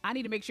 well, I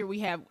need to make sure we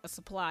have a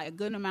supply, a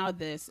good amount of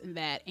this and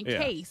that in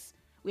case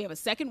we have a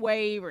second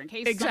wave or in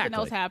case something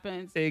else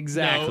happens.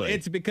 Exactly. No,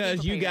 it's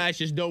because you guys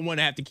just don't want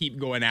to have to keep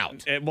going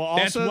out.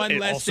 That's one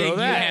less thing you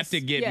have to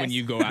get when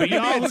you go out.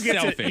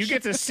 But you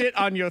get to sit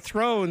on your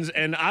thrones,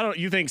 and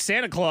you think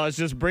Santa Claus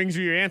just brings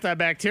you your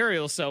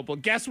antibacterial soap. Well,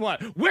 guess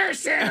what? We're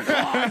Santa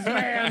Claus,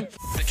 man.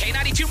 The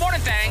K92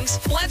 Morning Thangs.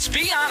 Let's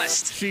be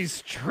honest.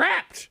 She's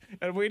trapped,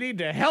 and we need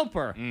to help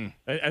her.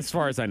 As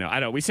far as I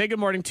know. We say good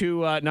morning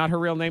to not her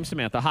real name,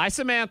 Samantha. Hi,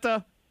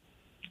 Samantha.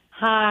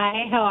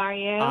 Hi, how are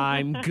you?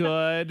 I'm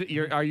good.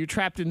 Are you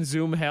trapped in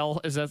Zoom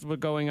hell? Is that what's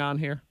going on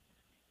here?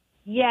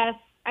 Yes,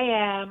 I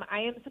am.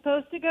 I am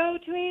supposed to go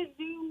to a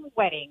Zoom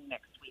wedding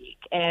next week,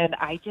 and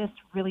I just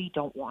really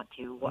don't want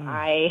to.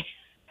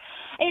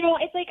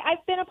 It's like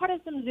I've been a part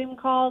of some Zoom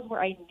calls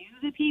where I knew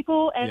the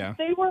people, and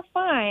they were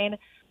fine.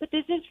 But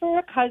this is for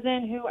a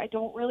cousin who I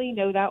don't really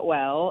know that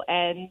well,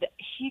 and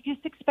she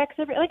just expects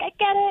I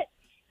get it.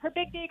 Her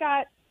big day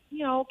got,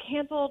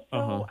 canceled,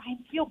 so I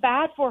feel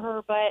bad for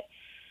her, but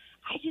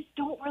I just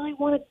don't really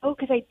want to go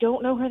because I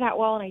don't know her that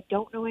well and I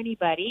don't know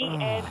anybody.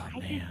 Am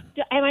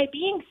I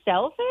being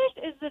selfish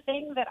is the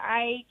thing that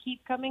I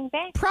keep coming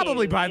back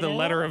Probably to. by the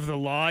letter of the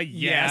law,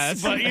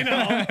 yes. But,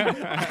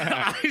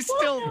 I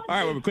still... All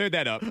right, well, we cleared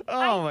that up.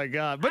 Oh, my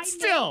God. But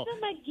still... I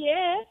made them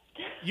a gift.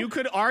 You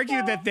could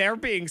argue that they're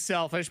being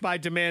selfish by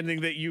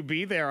demanding that you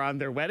be there on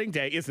their wedding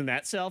day. Isn't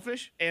that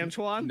selfish,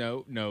 Antoine?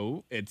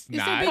 No, it's It's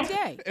not. their big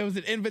day. It was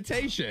an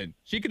invitation.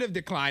 She could have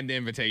declined the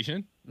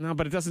invitation. No,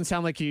 but it doesn't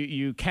sound like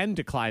you can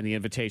decline the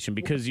invitation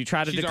because you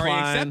try to She's already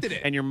decline accepted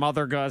it. and your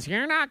mother goes,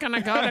 "You're not going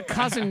to go to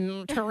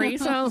cousin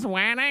Teresa's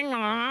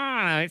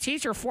wedding?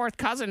 She's your fourth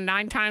cousin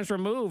 9 times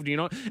removed."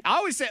 I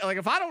always say,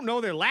 if I don't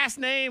know their last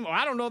name or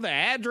I don't know their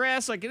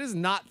address, it is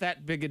not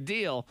that big a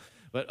deal.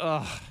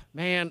 But,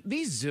 man,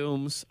 these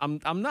Zooms,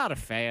 I'm not a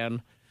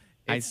fan.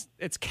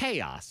 It's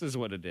chaos is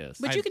what it is.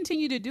 But you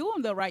continue to do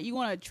them, though, right? You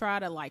want to try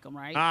to like them,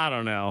 right? I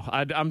don't know.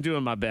 I'm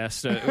doing my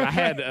best. I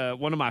had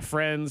one of my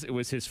friends. It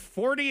was his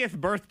 40th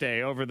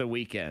birthday over the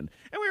weekend,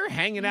 and we were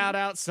hanging out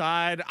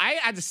outside. I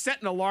had to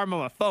set an alarm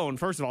on my phone,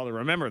 first of all, to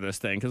remember this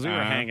thing because we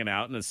were hanging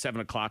out, and as 7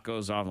 o'clock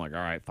goes off, I'm like, all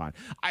right, fine.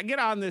 I get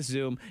on this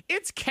Zoom.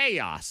 It's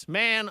chaos,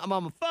 man. I'm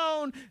on my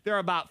phone. There are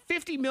about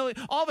 50 million.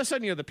 All of a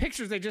sudden, the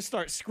pictures, they just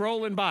start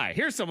scrolling by.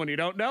 Here's someone you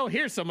don't know.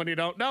 Here's someone you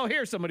don't know.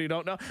 Here's somebody you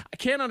don't know. I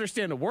can't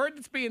understand a word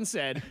that's being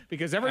said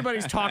because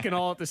everybody's talking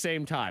all at the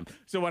same time.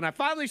 So when I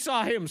finally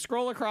saw him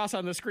scroll across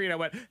on the screen, I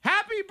went,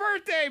 "Happy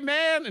birthday,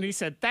 man!" And he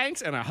said,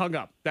 "Thanks," and I hung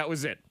up. That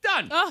was it.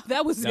 Done. Oh,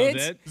 that was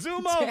it.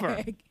 Zoom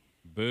over.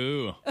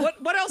 Boo.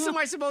 What else am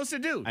I supposed to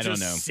do? I don't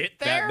know. Just sit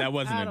there? That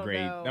wasn't I a don't great.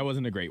 know. That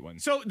wasn't a great one.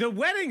 So the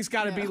wedding's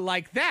got to be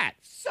like that.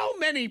 So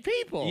many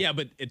people. Yeah,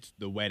 but it's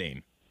the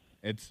wedding.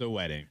 It's the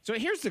wedding. So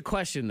here's the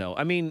question, though.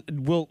 I mean,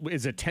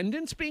 is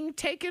attendance being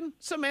taken,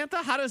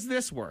 Samantha? How does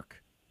this work?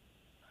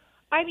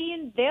 I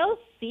mean, they'll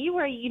see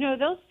where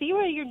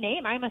your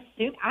name. I'm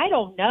assuming. I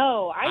don't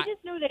know. I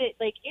just know that it's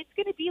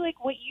going to be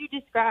like what you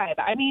describe.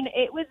 I mean,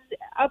 it was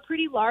a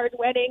pretty large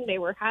wedding. They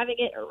were having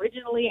it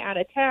originally out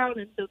of town,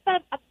 and so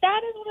that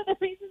is one of the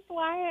reasons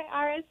why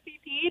I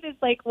RSVP'd is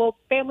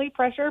family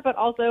pressure, but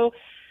also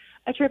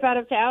a trip out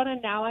of town.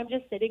 And now I'm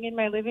just sitting in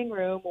my living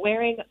room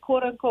wearing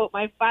quote unquote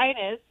my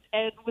finest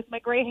and with my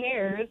gray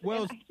hairs.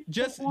 Well,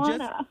 just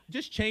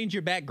change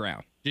your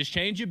background. Just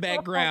change your Oh,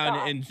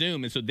 background in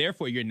Zoom, and so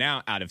therefore you're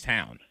now out of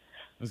town.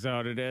 Is that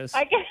what it is?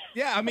 I guess.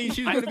 Yeah, I mean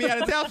she's going to be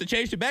out of town, so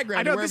change the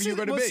background to wherever you're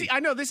going to be. See,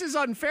 I know this is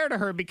unfair to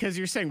her because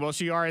you're saying, well,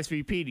 she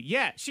RSVP'd.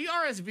 Yeah, she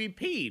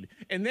RSVP'd,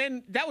 and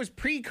then that was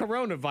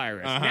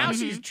pre-coronavirus. Now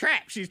she's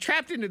trapped. She's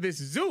trapped into this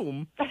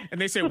Zoom, and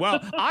they say,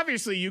 well,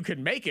 obviously you could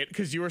make it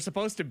because you were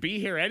supposed to be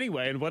here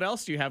anyway, and what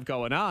else do you have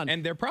going on?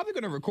 And they're probably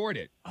going to record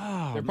it.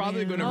 Oh, they're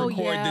probably going to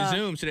record the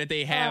Zoom so that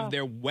they have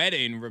their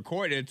wedding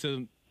recorded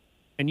to.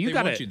 And you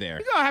want you there.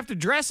 You're going to have to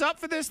dress up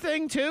for this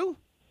thing, too?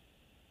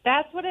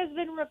 That's what has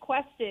been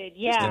requested.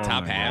 Yeah. Just the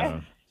top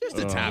half. Just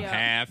the top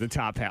half. The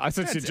top hat. I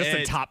said That's just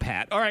the it. top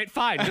hat. All right,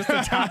 fine. Just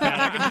the top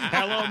hat.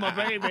 Hello, my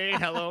baby.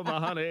 Hello, my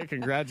honey.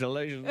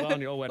 Congratulations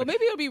on your wedding. Well,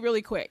 maybe it'll be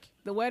really quick.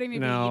 The wedding will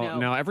be,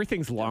 No,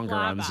 everything's longer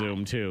on fly by.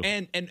 Zoom, too.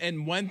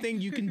 And one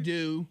thing you can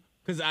do,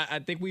 because I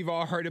think we've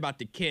all heard about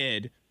the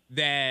kid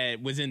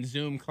that was in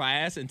Zoom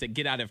class, and to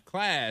get out of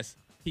class,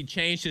 he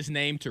changed his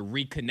name to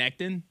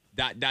Reconnecting, ...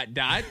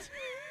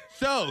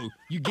 So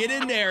you get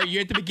in there,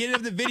 you're at the beginning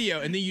of the video,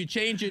 and then you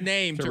change your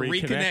name to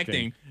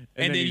Reconnecting.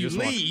 And then you just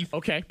walk. leave.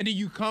 Okay. And then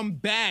you come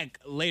back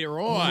later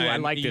Ooh, on. I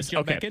like and you this.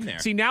 jump Okay. back in there.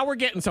 See, now we're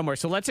getting somewhere.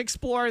 So let's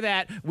explore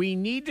that. We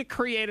need to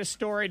create a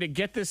story to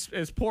get this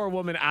poor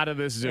woman out of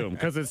this Zoom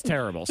because it's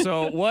terrible.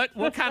 So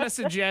what kind of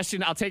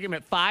suggestion? I'll take him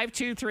at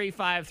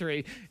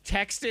 52353.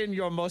 Text in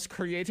your most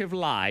creative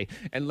lie,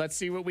 and let's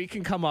see what we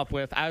can come up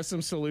with. I have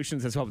some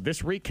solutions as well.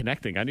 This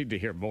reconnecting, I need to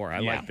hear more. I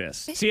like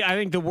this. See, I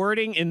think the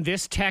wording in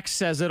this text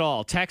says it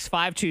all. Text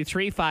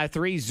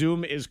 52353.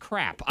 Zoom is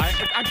crap. I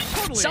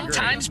totally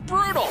Sometimes agree.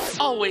 brutal,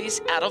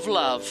 always out of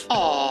love.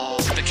 Aww.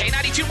 The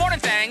K92 Morning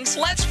Thangs,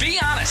 let's be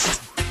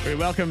honest. We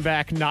welcome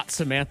back Not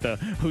Samantha,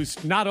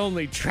 who's not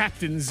only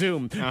trapped in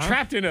Zoom,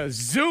 trapped in a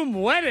Zoom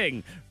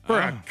wedding for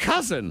a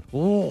cousin.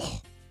 Ooh.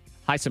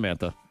 Hi,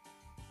 Samantha.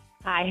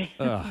 Hi.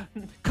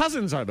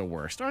 Cousins are the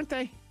worst, aren't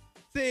they?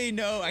 See,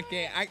 no, I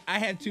can't. I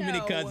have too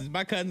many cousins.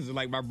 My cousins are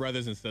like my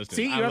brothers and sisters.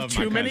 See, you I have love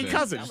my too many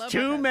cousins.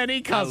 Too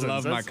many cousins. I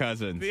love my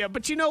cousins. Yeah,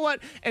 but you know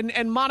what?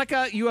 And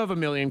Monica, you have a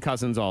million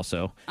cousins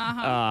also.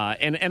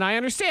 And I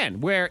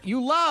understand where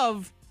you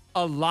love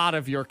a lot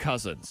of your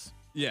cousins.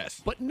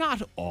 Yes. But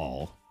not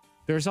all.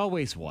 There's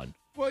always one.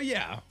 Well,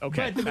 yeah.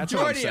 Okay, But the that's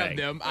what I'm majority of saying.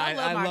 them, I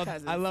love my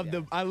cousins,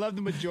 I love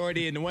the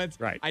majority, and the ones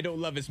Right. I don't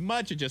love as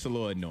much are just a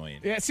little annoying.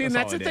 Yeah, see, and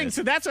that's all the it thing. is.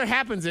 So that's what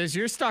happens is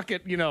you're stuck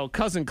at,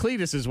 cousin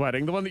Cletus's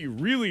wedding, the one that you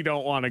really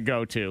don't want to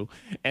go to.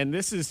 And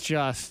this is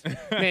just,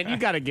 man, you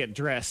got to get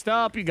dressed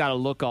up. You got to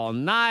look all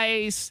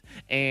nice.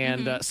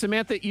 And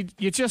Samantha,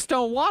 you just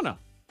don't want to.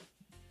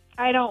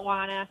 I don't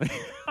wanna.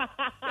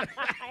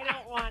 I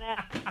don't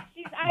wanna.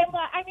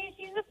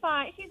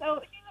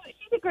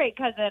 She's a great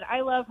cousin.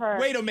 I love her.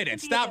 Wait a minute.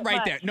 She's Stop a right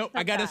much there. No,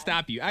 I got to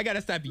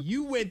sometimes. stop you.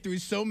 You went through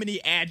so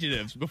many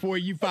adjectives before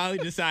you finally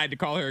decided to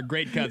call her a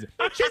great cousin.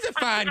 She's a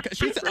fine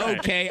she's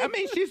okay. I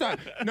mean,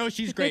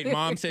 she's great.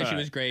 Mom said she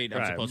was great.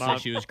 I'm supposed to say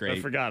she was great.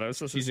 I forgot. I was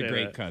supposed She's to a say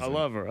great that. cousin. I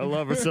love her. I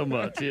love her so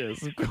much.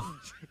 Yes, of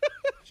course.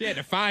 She had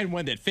to find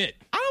one that fit.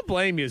 I don't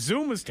blame you.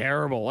 Zoom was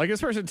terrible. Like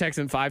this person texted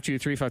in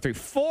 52353,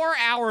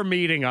 4-hour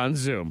meeting on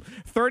Zoom.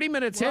 30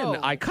 minutes Whoa. in,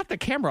 I cut the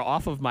camera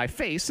off of my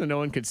face so no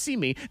one could see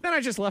me. Then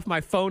I just left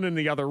my phone in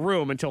the other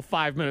room until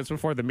 5 minutes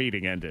before the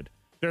meeting ended.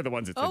 They're the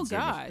ones that Oh Zoom.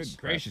 gosh. Good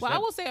gracious. Well, I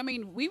will say, I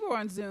mean, we were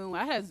on Zoom.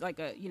 I had like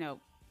a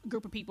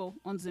group of people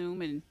on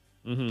Zoom, and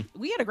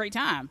we had a great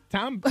time.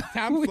 Time flies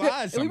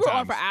sometimes. We were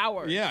on for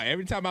hours. Yeah,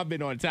 every time I've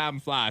been on, time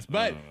flies.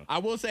 But I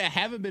will say I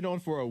haven't been on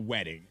for a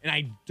wedding. And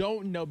I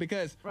don't know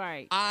because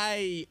Right.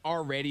 I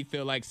already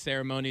feel like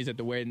ceremonies at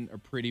the wedding are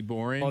pretty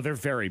boring. Oh, they're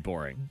very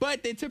boring.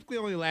 But they typically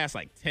only last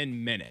like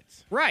 10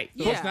 minutes. Right.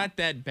 So Yeah. it's not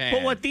that bad.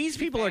 But what these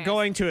people are Fast.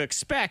 going to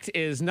expect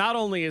is not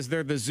only is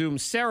there the Zoom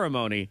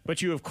ceremony,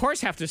 but you, of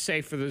course, have to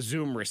stay for the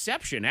Zoom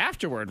reception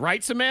afterward.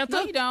 Right, Samantha?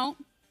 No, you don't.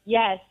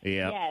 Yes.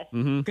 Yep. Yes.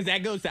 Because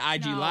that goes to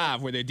IG No.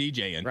 Live where they're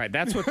DJing. Right,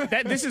 that's what.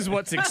 This is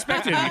what's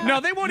expected of you. No,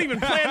 they won't even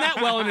plan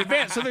that well in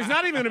advance. So there's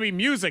not even going to be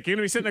music. You're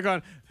going to be sitting there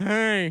going,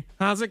 "Hey,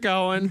 how's it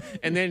going?"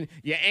 And then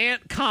your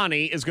Aunt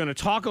Connie is going to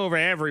talk over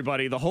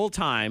everybody the whole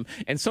time,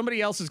 and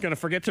somebody else is going to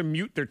forget to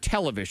mute their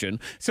television.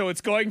 So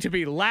it's going to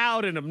be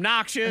loud and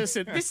obnoxious.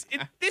 And this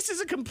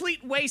is a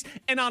complete waste.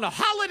 And on a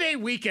holiday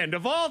weekend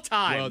of all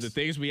times, Well, the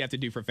things we have to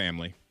do for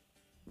family.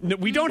 no,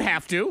 we don't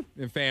have to.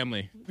 And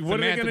family. What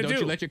are they Samantha, gonna don't do?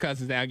 you let your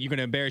cousins down. You're going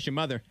to embarrass your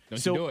mother.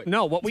 Don't you do it.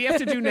 No, what we have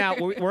to do now,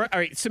 we're all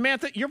right,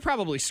 Samantha, you're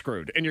probably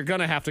screwed, and you're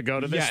going to have to go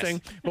to this Yes.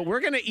 thing. But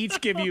we're going to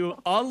each give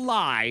you a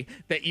lie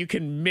that you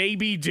can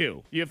maybe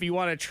do. If you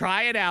want to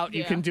try it out,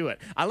 you Yeah. can do it.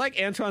 I like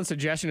Antoine's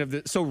suggestion of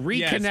this. So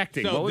Yes.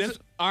 reconnecting. So What was this,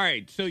 it? all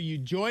right. So you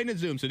join a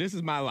Zoom. So this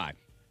is my lie,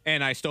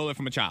 and I stole it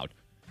from a child.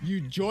 You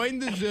join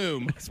the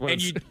Zoom what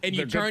and you they're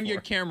good turn your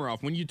for. camera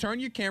off. When you turn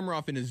your camera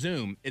off in a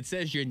Zoom, it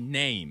says your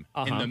name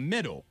in the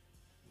middle.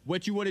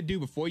 What you want to do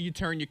before you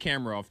turn your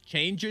camera off,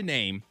 change your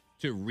name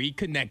to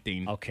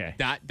reconnecting. Okay. ...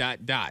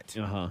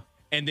 Uh-huh.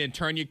 And then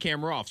turn your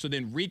camera off. So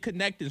then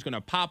reconnecting is going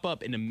to pop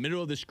up in the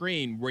middle of the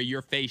screen where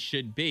your face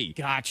should be.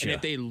 Gotcha. And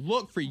if they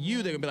look for you,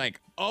 they're going to be like,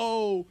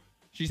 oh,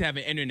 she's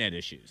having internet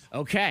issues.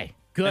 Okay, And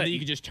good. then you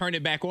can just turn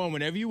it back on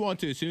whenever you want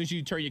to. As soon as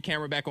you turn your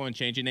camera back on,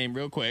 change your name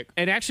real quick.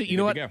 And actually, you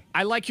Good know to what? go.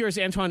 I like yours,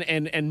 Antoine,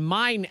 and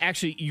mine,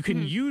 actually, you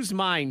can use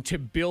mine to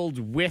build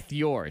with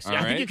yours. All I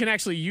think right. you can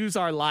actually use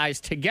our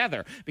lies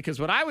together, because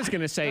what I was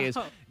going to say is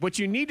what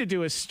you need to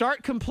do is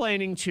start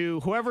complaining to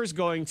whoever's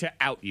going to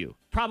out you.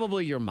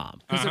 Probably your mom,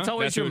 because it's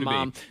always That's who your it'd be.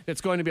 mom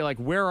that's going to be like,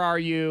 where are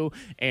you?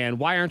 And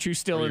why aren't you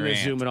still Or in your this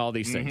aunt. Zoom and all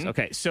these things?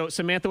 Okay, so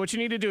Samantha, what you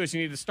need to do is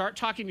you need to start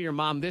talking to your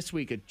mom this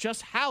week at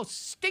just how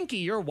stinky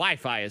your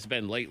Wi-Fi has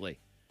been lately.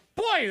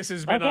 Boy, this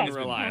has been Okay.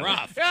 unreliable.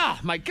 Rough. Oh,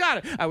 my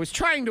God. I was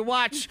trying to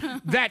watch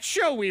that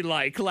show we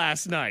like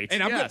last night.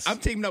 And Yes. I'm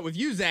teaming up with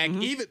you, Zach.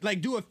 Even like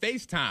do a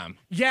FaceTime.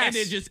 Yes. And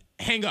then just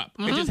hang up.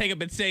 And just hang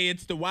up and say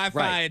it's the Wi-Fi.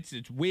 Right.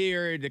 It's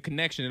weird, the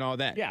connection and all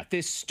that. Yeah,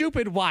 this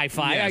stupid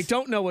Wi-Fi. Yes. I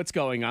don't know what's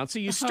going on. So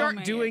you start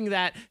man. doing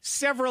that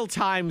several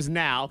times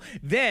now.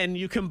 Then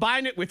you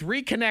combine it with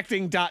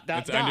reconnecting ...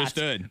 It's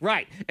understood.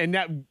 Right. And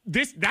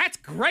that's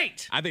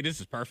great. I think this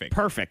is perfect.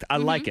 Perfect. I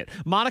like it.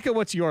 Monica,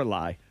 what's your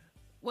lie?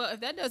 Well,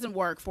 if that doesn't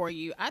work for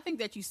you, I think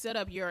that you set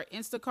up your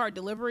Instacart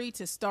delivery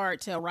to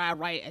arrive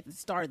right at the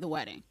start of the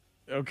wedding.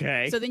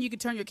 Okay. So then you can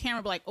turn your camera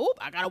and be like, oh,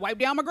 I got to wipe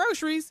down my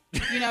groceries.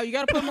 You know, you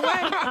got to put them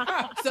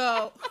away.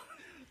 So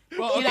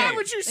Well, okay. why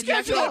would you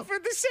schedule it for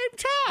the same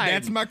time?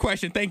 That's my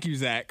question. Thank you,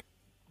 Zach.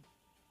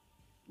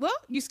 Well,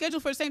 you schedule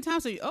for the same time,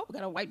 so we got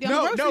to wipe down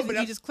No, the no, groceries, but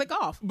and you just click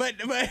off. But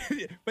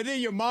then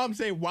your mom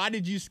say, why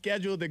did you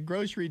schedule the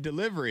grocery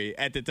delivery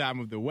at the time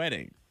of the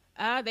wedding?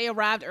 They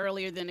arrived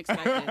earlier than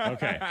expected.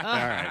 Okay. All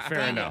right.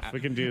 Fair enough.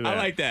 We can do that. I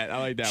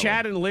like that.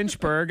 Chad in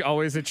Lynchburg,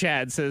 always a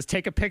Chad, says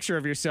take a picture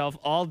of yourself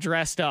all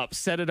dressed up,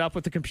 set it up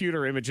with the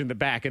computer image in the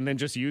back, and then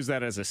just use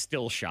that as a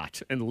still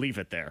shot and leave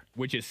it there.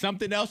 Which is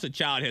something else a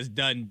child has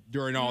done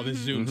during all this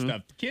Zoom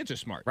stuff. The kids are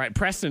smart. Right.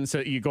 Preston, so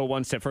you go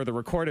one step further,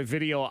 record a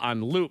video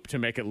on loop to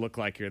make it look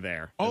like you're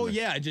there. Oh,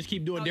 yeah. Just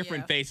keep doing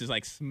different faces,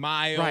 like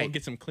smile, Right.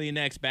 get some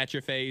Kleenex, bat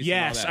your face.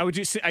 Yes, and all I would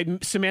just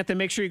Samantha,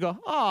 make sure you go,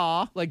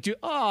 aw, like do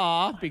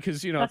aw, because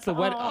it's the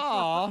wedding,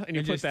 aw, and you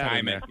And put just that in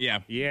time there. it.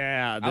 Yeah.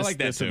 Yeah, I like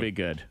that this will too. be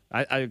good.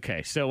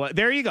 Okay, so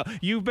there you go.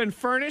 You've been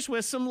furnished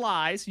with some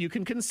lies you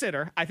can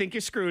consider. I think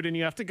you're screwed and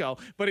you have to go,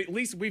 but at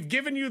least we've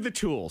given you the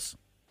tools.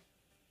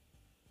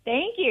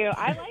 Thank you.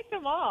 I like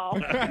them all.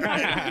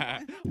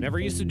 Never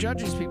used to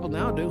judge these people,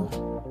 now do.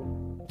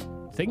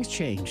 Things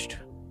changed.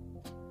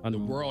 The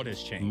world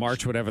has changed.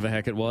 March, whatever the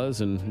heck it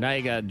was, and now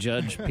you got to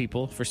judge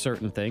people for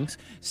certain things.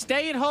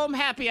 Stay at home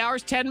happy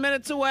hours, 10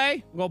 minutes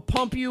away. We'll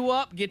pump you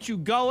up, get you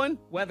going.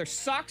 Weather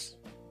sucks.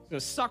 It's going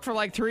to suck for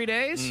like 3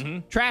 days.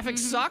 Traffic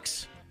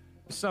sucks.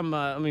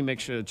 Let me make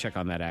sure to check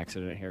on that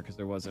accident here because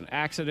there was an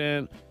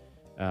accident.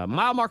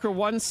 Mile marker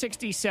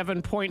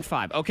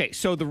 167.5. Okay,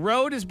 so the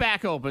road is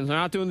back open. They're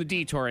not doing the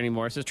detour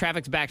anymore. It says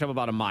traffic's backed up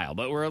about a mile,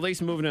 but we're at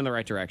least moving in the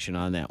right direction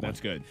on that one.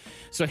 That's good.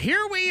 So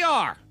here we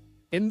are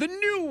in the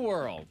new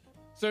world.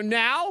 So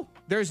now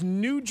there's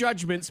new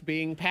judgments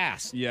being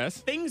passed. Yes.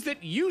 Things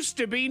that used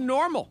to be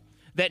normal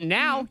that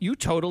now you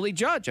totally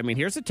judge. I mean,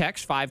 here's a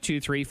text,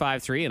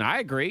 52353, and I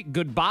agree.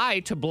 Goodbye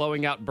to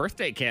blowing out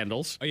birthday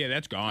candles. Oh, yeah,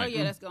 that's gone. Oh,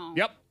 yeah, that's gone.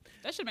 Yep.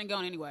 That should have been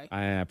gone anyway.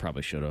 I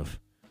probably should have.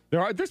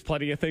 There's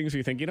plenty of things where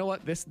you think, you know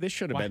what, this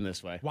should have been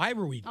this way. Why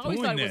were we I always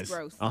doing thought it this? was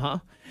gross. Uh-huh.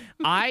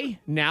 I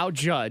now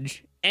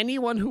judge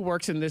anyone who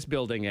works in this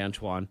building,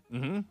 Antoine,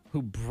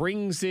 who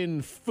brings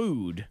in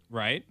food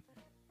Right.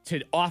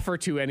 to offer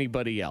to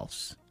anybody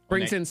else.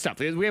 Brings in stuff.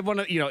 We have one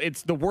of,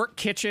 it's the work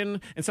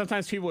kitchen, and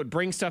sometimes people would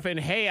bring stuff in.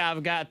 Hey,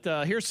 I've got,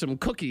 here's some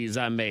cookies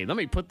I made. Let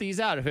me put these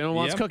out if anyone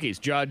wants cookies.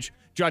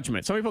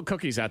 Judgment. Somebody put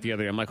cookies out the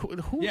other day. I'm like,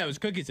 who? Yeah, it was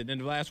cookies at the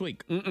end of last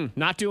week.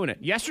 Not doing it.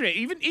 Yesterday,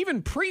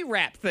 even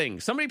pre-wrap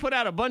things. Somebody put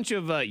out a bunch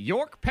of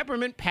York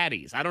peppermint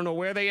patties. I don't know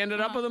where they ended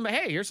up with them, but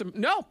hey, here's some.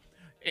 No.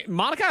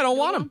 Monica, I don't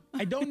want them.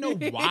 I don't know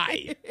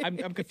why. I'm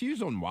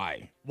confused on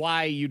why.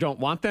 Why you don't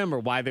want them or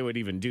why they would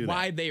even do that?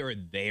 Why they are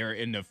there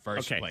in the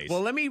first place.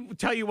 Well, let me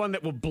tell you one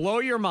that will blow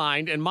your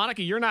mind. And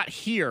Monica, you're not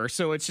here,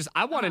 so it's just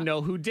I want to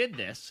know who did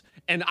this.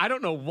 And I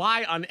don't know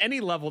why on any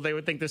level they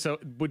would think this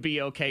would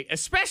be okay,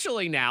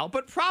 especially now,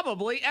 but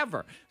probably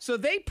ever. So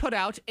they put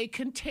out a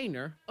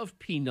container of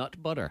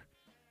peanut butter.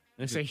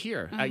 And they say,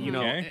 here,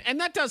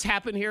 and that does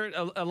happen here.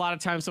 A lot of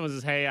times someone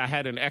says, hey, I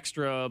had an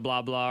extra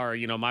blah, blah,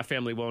 or, my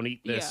family won't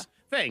eat this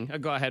thing. I'll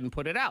go ahead and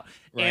put it out.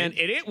 Right. And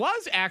it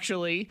was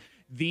actually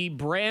the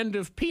brand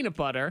of peanut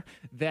butter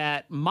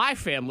that my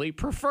family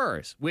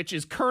prefers, which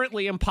is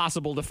currently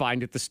impossible to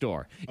find at the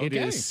store. Okay. It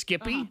is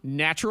Skippy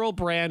Natural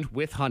Brand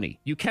with honey.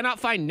 You cannot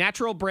find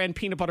natural brand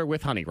peanut butter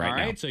with honey right now. All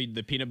right, so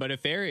the Peanut Butter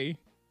Fairy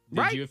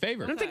did you a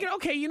favor. And I'm thinking,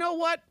 okay, you know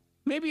what?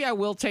 Maybe I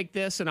will take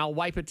this and I'll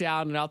wipe it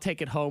down and I'll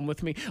take it home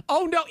with me.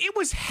 Oh, no, it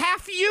was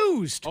half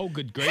used. Oh,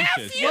 good gracious.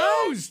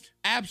 Half used.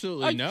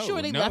 Absolutely no. Are you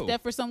sure they left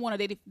that for someone or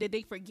did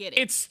they forget it?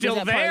 It's still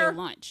was that there. Part of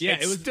their lunch? Yeah,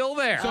 it was still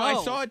there. So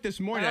I saw it this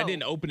morning. I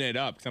didn't open it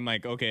up because I'm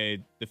like,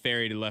 okay, the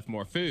fairy left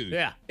more food.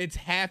 Yeah.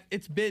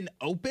 It's been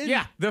open?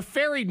 Yeah, the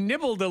fairy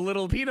nibbled a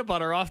little peanut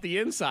butter off the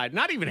inside.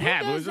 Not even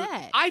half. Who does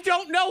that? I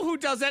don't know who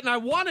does that, and I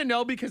want to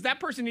know because that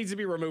person needs to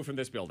be removed from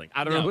this building.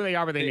 I don't know who they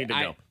are, but they need to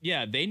go.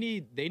 Yeah, they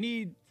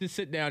need to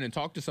sit down and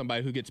talk to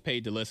somebody who gets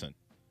paid to listen.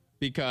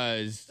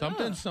 Because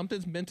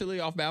something's mentally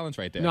off balance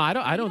right there. No, I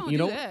don't. You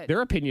don't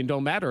Their opinion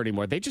don't matter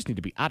anymore. They just need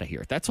to be out of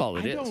here. That's all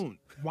it is.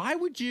 Why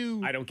would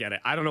you? I don't get it.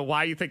 I don't know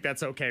why you think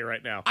that's okay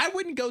right now. I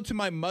wouldn't go to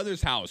my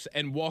mother's house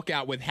and walk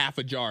out with half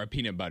a jar of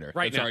peanut butter.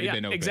 Right that's now, already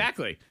been opened.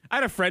 Exactly. I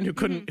had a friend who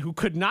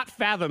could not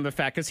fathom the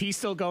fact because he's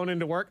still going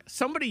into work.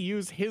 Somebody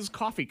used his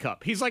coffee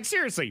cup. He's like,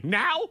 seriously,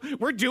 now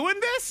we're doing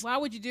this? Why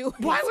would you do?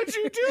 Why would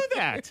you do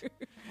that?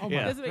 Oh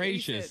my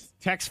gracious!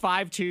 Text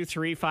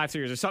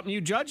 52353. Is there something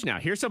you judge now?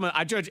 Here's someone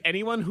I judge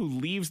anyone who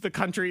leaves the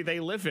country they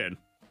live in.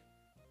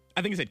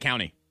 I think it said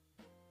county.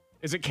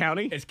 Is it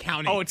county? It's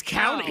county. Oh, it's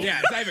county. Yeah,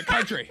 it's not even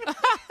country. So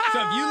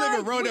if you live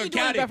in Roanoke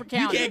County,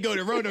 you can't go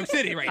to Roanoke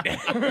City right now.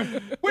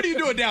 What are you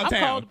doing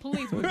downtown? I called the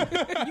police.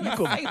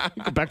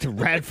 You go back to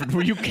Radford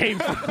where you came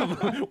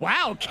from.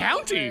 Wow,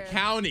 county.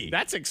 County.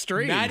 That's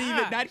extreme.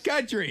 Not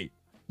country.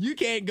 You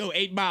can't go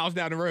 8 miles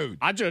down the road.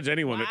 I judge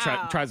anyone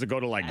that tries to go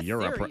to That's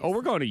Europe. serious. Oh,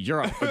 we're going to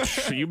Europe.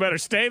 You better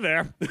stay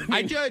there.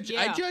 I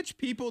judge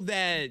people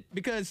that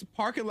because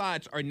parking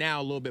lots are now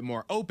a little bit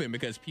more open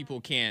because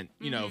people can't,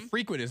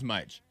 frequent as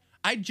much.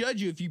 I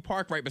judge you if you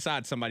park right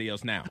beside somebody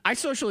else now. I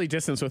socially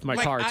distance with my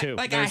car too.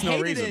 There's no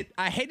reason.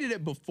 I hated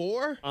it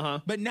before,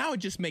 but now it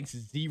just makes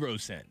zero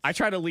sense. I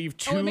try to leave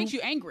two. Oh, it makes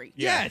you angry.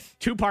 Yes,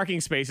 2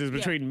 parking spaces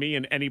between me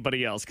and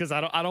anybody else because I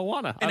don't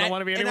want to. I don't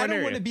want to be anywhere near I don't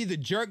you. want to be the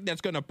jerk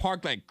that's going to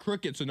park like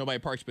crooked so nobody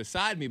parks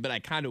beside me. But I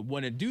kind of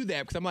want to do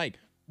that because I'm like,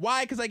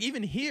 why? Because like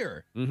even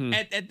here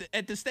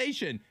at the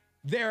station,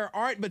 there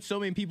aren't but so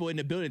many people in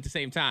the building at the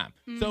same time.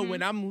 So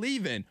when I'm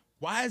leaving,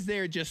 why is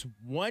there just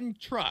one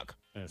truck?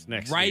 That's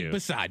next right to you.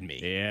 beside me.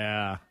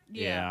 Yeah.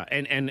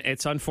 And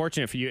it's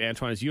unfortunate for you,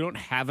 Antoine, is you don't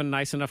have a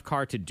nice enough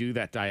car to do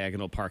that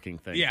diagonal parking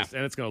thing. Yeah.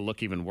 And it's going to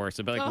look even worse.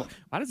 It'll be like,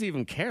 why does he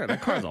even care?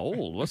 That car's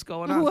old. What's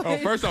going on? Oh,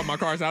 first off, my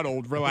car's not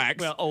old.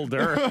 Relax. Well,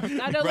 older.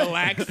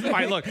 Relax. All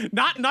right, look,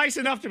 not nice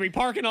enough to be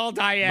parking all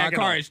diagonal. My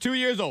car is 2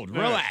 years old.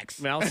 Relax.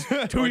 Well,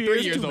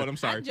 3 years old. I'm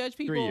sorry. I judge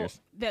 3 people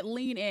years. that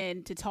lean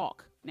in to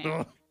talk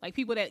now. Like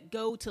people that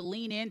go to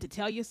lean in to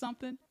tell you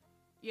something.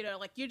 You know,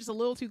 like you're just a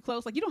little too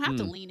close. Like you don't have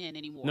to lean in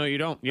anymore. No, you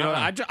don't. You know,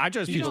 I just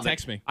You people just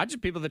text me. I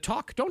just people that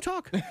talk. Don't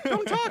talk.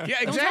 Don't talk. Yeah,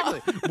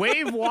 exactly.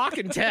 Wave, walk,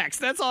 and text.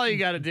 That's all you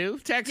got to do.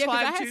 Text Yeah,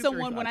 because 5, I had 2,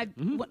 someone 3,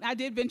 5. when I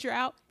did venture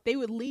out, they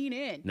would lean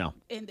in. No.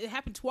 And it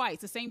happened twice.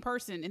 The same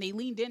person, and they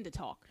leaned in to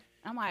talk.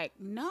 I'm like,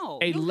 no.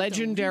 A you don't have to lean in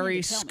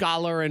legendary to tell me.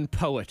 scholar and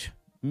poet,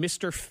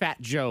 Mr. Fat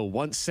Joe,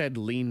 once said,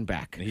 "Lean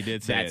back." He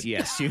did say That's it.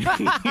 yes. You need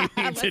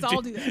Let's to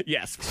all do that.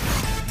 Yes.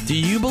 Do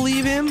you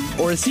believe him,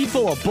 or is he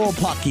full of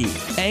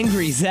bullpucky?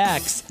 Angry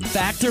Zach's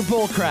Factor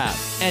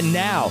Bullcrap. And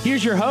now,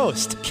 here's your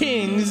host,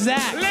 King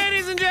Zach.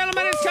 Ladies and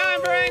gentlemen, it's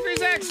time for Angry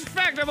Zach's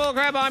Factor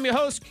Bullcrap. I'm your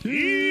host,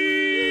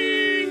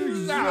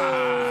 King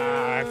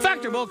Zach.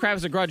 Factor Bullcrap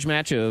is a grudge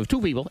match of two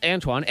people,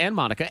 Antoine and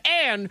Monica,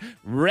 and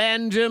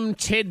random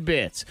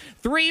tidbits.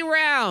 3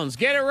 rounds.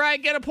 Get it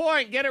right, get a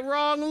point. Get it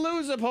wrong,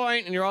 lose a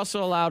point. And you're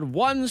also allowed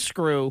 1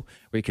 screw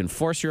where you can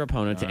force your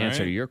opponent to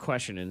answer your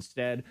question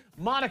instead.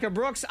 Monica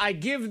Brooks, I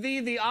give thee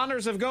the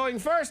honors of going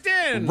first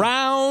in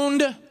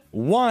Round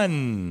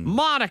 1.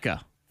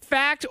 Monica,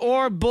 fact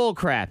or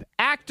bullcrap?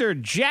 Actor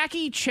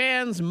Jackie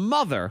Chan's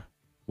mother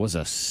was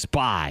a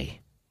spy.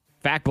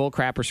 Fact,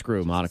 bullcrap, or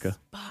screw, Monica?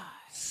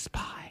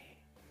 Spy.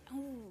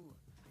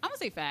 I'm going to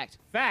say fact.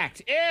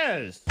 Fact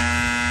is...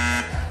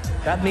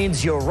 That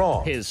means you're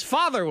wrong. His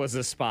father was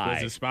a spy.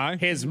 Was a spy?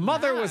 His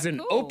mother was an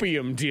cool.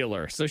 opium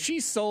dealer, so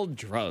she sold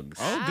drugs.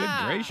 Oh,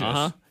 good gracious.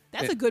 Uh-huh.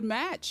 That's a good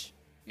match.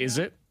 Is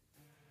it?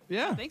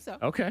 Yeah. I think so.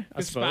 Okay, I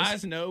The suppose.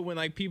 spies know when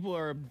like people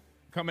are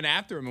coming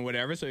after him or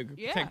whatever, so you can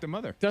Yeah. protect the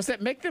mother. Does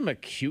that make them a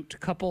cute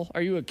couple?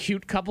 Are you a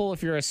cute couple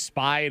if you're a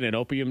spy and an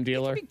opium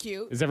dealer? be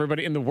cute. Is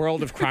everybody in the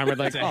world of crime like,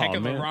 It's a heck oh,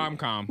 of man. a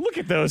rom-com. Look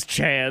at those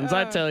Chans.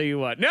 I tell you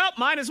what. Nope,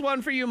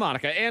 -1 for you,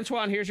 Monica.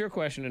 Antoine, here's your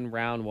question in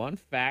round 1.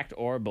 Fact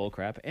or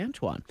bullcrap?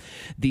 Antoine,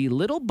 the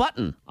little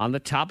button on the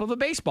top of a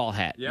baseball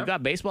hat, Yep. you've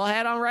got a baseball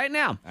hat on right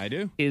now, I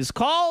do. is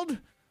called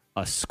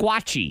a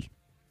squatchy.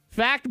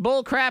 Fact,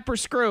 bullcrap, or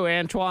screw,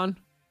 Antoine?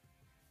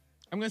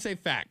 I'm going to say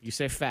fact. You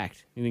say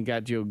fact. You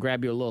got you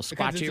grab you a little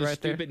Because squatchy it's a right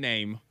there. stupid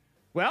name.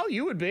 Well,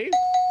 you would be.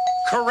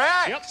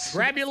 Correct. Yep.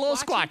 Grab you a little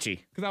squatchy.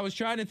 Because I was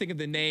trying to think of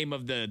the name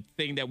of the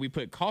thing that we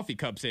put coffee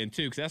cups in,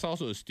 too, because that's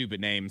also a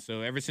stupid name. So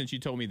ever since you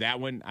told me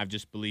that one, I've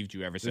just believed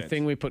you ever The since.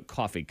 thing we put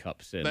coffee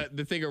cups in.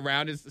 The thing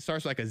around it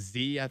starts like a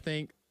Z, I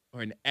think, or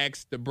an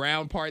X, the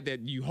brown part that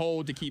you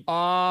hold to keep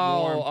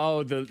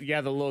warm. the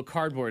little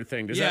cardboard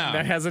thing. Yeah.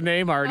 That has a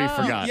name? I already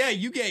forgot. Yeah,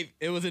 you gave,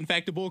 it was in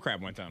fact a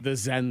bullcrap one time. The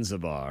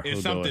Zanzibar. It's We'll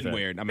go something with it.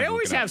 weird. I'm They gonna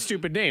always look it have up.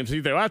 stupid names.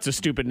 You think, well, that's a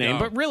stupid name. No.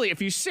 But really,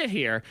 if you sit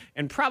here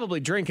and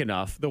probably drink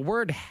enough, the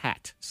word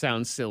hat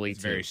sounds silly,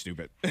 too. Very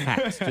stupid.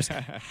 Hat. Just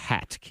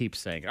hat. Keep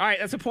saying it. All right,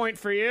 that's a point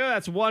for you.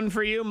 That's 1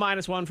 for you.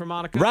 -1 for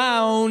Monica.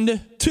 Round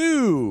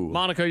 2.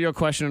 Monica, your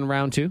question in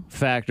round 2.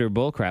 Fact or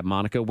bullcrap,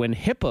 Monica? When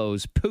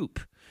hippos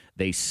poop,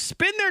 they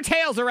spin their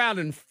tails around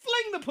and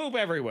fling the poop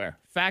everywhere.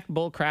 Fact,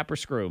 bullcrap, or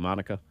screw,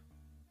 Monica?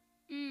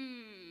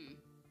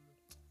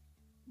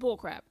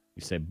 Bullcrap.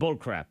 You say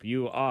bullcrap.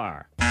 You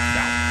are.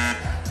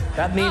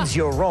 That means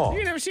you're wrong.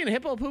 You never seen a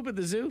hippo poop at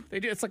the zoo? They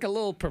do. It's like a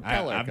little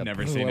propeller. I've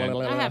never seen it.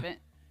 I haven't.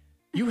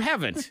 You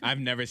haven't? I've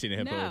never seen a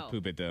hippo No.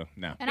 poop it, though.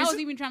 No. And I was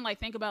even trying to like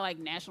think about like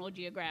National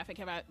Geographic.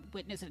 Have I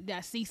witnessed it? Did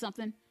I see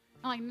something?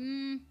 I'm like,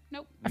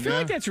 nope. I feel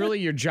like that's really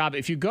your job.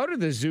 If you go to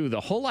the zoo,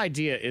 the whole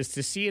idea is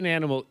to see an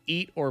animal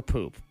eat or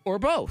poop or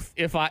both.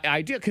 If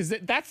I do, because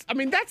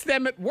that's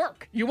them at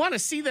work. You want to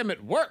see them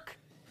at work.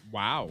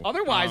 Wow.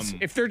 Otherwise,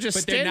 if they're just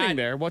but they're standing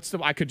not-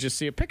 there, I could just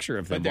see a picture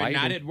of them. But they're Why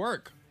not even- at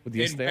work. With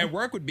the there? At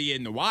work would be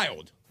in the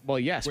wild. Well,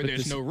 yes, where but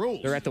there's no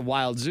rules. They're at the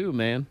wild zoo,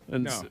 man.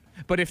 And No.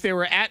 But if they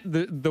were at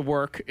the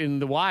work in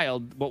the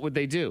wild, what would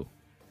they do?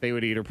 They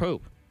would eat or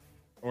poop.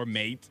 Or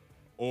mate.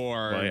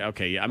 Or Well,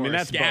 okay, yeah. I mean or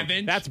that's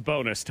scavenge. that's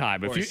bonus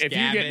time. If Or you get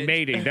scavenge.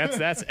 mating,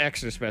 that's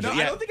extra special. No,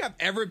 yeah. I don't think I've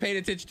ever paid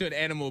attention to an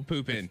animal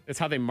pooping. It's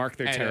how they mark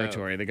their At a-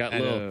 territory. They got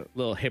at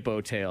little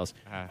hippo tails.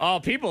 Oh,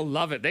 people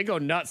love it. They go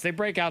nuts. They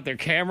break out their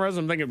cameras.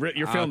 I'm thinking,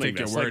 you're I'll filming take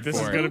your this. word this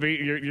for is it. going to be.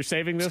 You're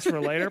saving this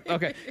for later.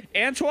 Okay,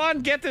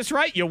 Antoine, get this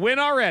right. You win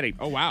already.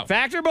 Oh wow.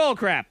 Fact or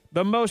bullcrap?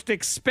 The most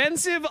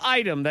expensive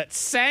item that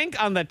sank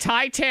on the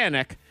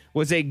Titanic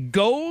was a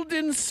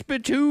golden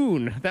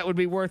spittoon that would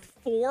be worth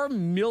 $4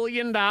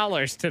 million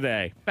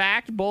today.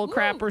 Fact,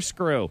 bullcrap, or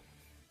screw?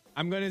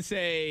 I'm gonna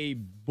say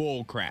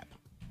bull crap.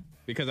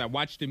 Because I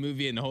watched the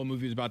movie and the whole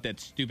movie was about that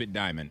stupid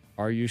diamond.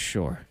 Are you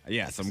sure?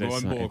 Yes, I'm It's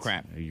going not- bull it's-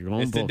 crap. you're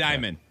going It's the bull crap.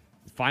 diamond.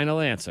 Final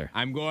answer.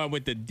 I'm going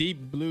with the deep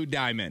blue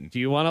diamond. Do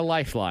you want a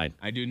lifeline?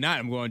 I do not.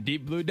 I'm going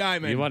deep blue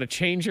diamond. You want to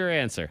change your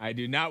answer? I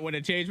do not want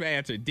to change my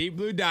answer. Deep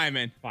blue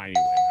diamond. Fine, you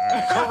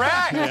win. All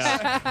right.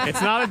 Correct. Yeah.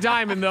 It's not a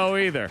diamond, though,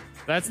 either.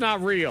 That's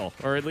not real.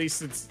 Or at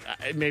least it's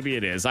maybe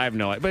it is. I have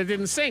no idea. But it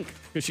didn't sink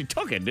because she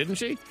took it, didn't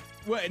she?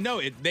 Well,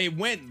 no, they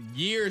went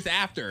years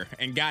after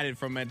and got it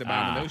from at the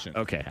bottom of the ocean.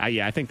 Okay.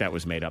 I think that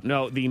was made up.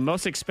 No, the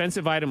most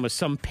expensive item was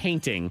some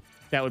painting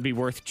that would be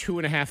worth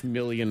 $2.5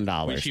 million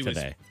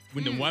today.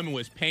 When the woman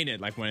was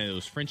painted like one of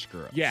those French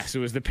girls. Yes, it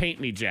was the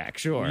Paint Me Jack.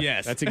 Sure.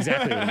 Yes. That's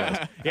exactly what it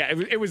was. Yeah,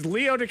 it was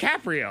Leo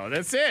DiCaprio.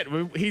 That's it.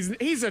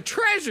 He's a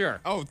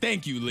treasure. Oh,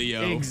 thank you,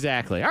 Leo.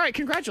 Exactly. All right,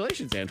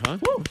 congratulations, Antoine.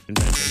 Woo. The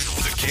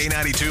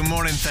K92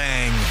 Morning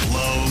Thing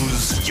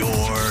blows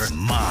your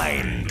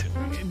mind.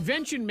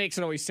 Invention makes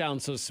it always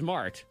sound so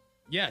smart.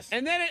 Yes.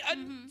 And then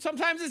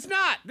sometimes it's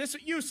not. This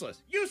is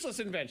useless. Useless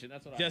invention.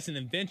 That's what Just an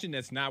invention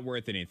that's not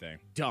worth anything.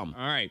 Dumb.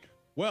 All right.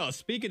 Well,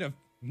 speaking of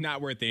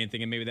not worth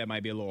anything, and maybe that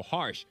might be a little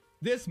harsh,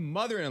 this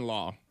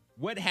mother-in-law,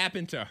 what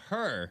happened to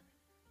her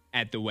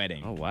at the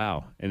wedding? Oh,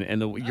 wow.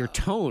 And your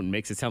tone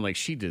makes it sound like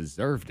she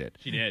deserved it.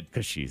 She did.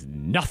 Because she's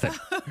nothing.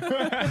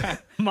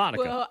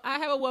 Monica. Well, I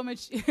have a woman,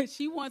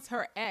 she wants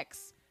her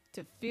ex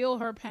to feel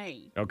her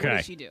pain. Okay. What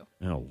does she do?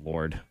 Oh,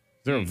 Lord.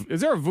 Is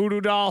there a voodoo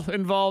doll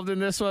involved in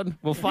this one?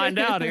 We'll find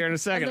out here in a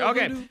second.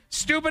 Okay. Voodoo.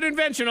 Stupid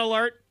invention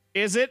alert.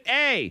 Is it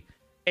A,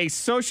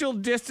 social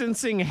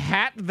distancing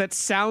hat that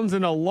sounds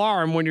an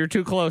alarm when you're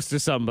too close to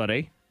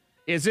somebody?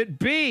 Is it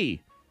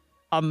B,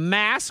 a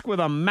mask with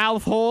a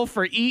mouth hole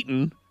for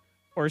eating?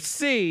 Or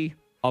C,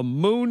 a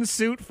moon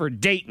suit for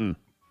dating?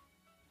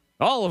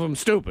 All of them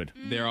stupid.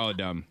 They're all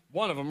dumb.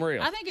 One of them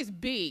real. I think it's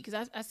B,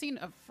 because I seen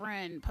a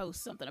friend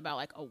post something about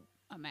like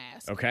a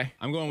mask. Okay.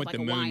 I'm going with Like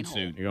the a moon wine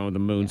suit. You're going with the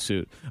moon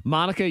suit.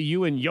 Monica,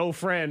 you and yo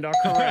friend are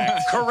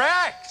correct.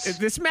 Correct.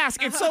 This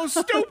mask, it's so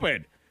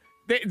stupid.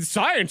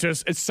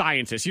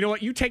 Scientists. You know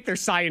what? You take their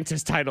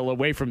scientist title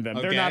away from them.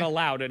 They're Okay. not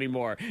allowed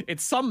anymore.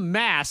 It's some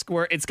mask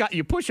where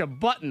you push a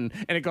button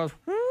and it goes,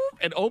 whoop,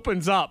 it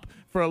opens up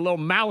for a little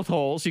mouth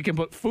hole so you can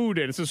put food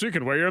in. So you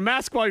can wear your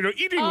mask while you're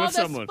eating with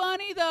someone. That's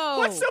funny though.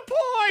 What's the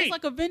point? It's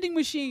like a vending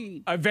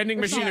machine. A vending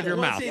machine of your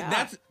Well, mouth.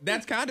 see,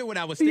 that's kind of what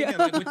I was thinking.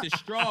 Like with the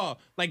straw,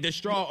 like the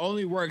straw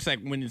only works like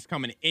when it's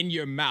coming in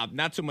your mouth,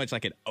 not so much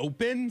like it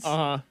opens.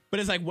 But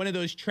it's like one of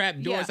those trap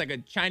doors, like a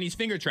Chinese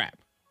finger trap,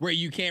 where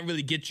you can't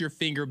really get your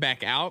finger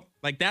back out.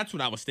 Like that's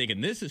what I was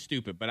thinking. This is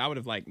stupid, but I would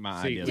have liked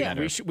my idea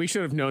better. We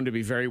should have known to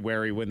be very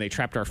wary when they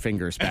trapped our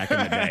fingers back in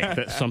the day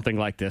that something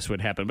like this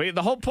would happen. But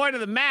the whole point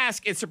of the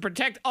mask is to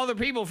protect other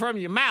people from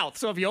your mouth.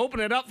 So if you open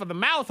it up for the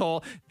mouth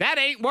hole, that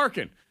ain't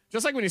working.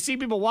 Just like when you see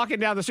people walking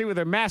down the street with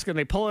their mask and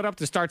they pull it up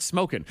to start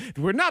smoking.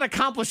 We're not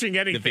accomplishing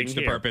anything Defeats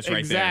the here. purpose right there.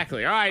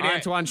 Exactly. All right,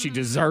 Antoine, she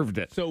deserved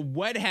it. So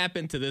what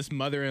happened to this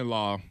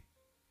mother-in-law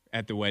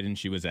at the wedding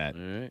she was at?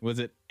 Was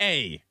it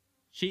A,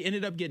 she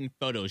ended up getting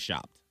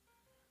photoshopped?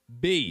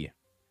 B,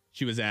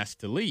 she was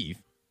asked to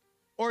leave?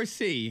 Or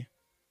C,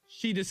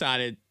 she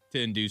decided to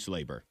induce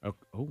labor?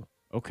 Oh,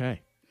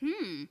 okay.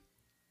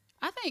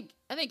 I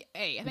think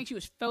A. I think she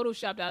was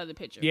photoshopped out of the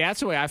picture. Yeah, that's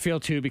the way I feel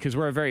too, because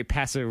we're a very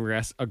passive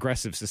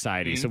aggressive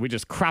society. So we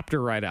just cropped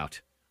her right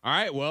out. All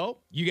right, well,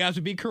 you guys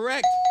would be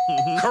correct.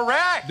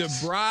 Correct.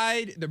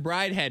 The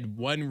bride had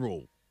one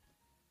rule.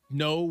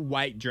 No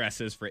white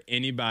dresses for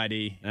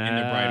anybody in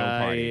the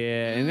bridal party.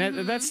 Yeah,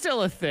 and that's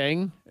still a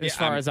thing as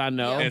far as I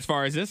know. As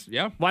far as this,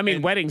 yeah. Well, I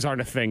mean, weddings aren't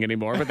a thing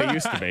anymore, but they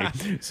used to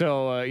be.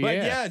 So, But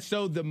yeah,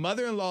 so the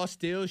mother-in-law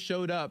still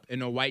showed up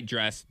in a white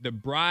dress. The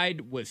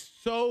bride was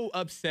so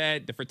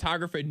upset. The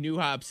photographer knew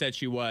how upset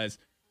she was.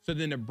 So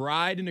then the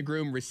bride and the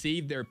groom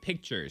received their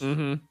pictures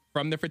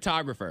from the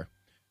photographer.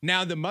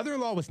 Now, the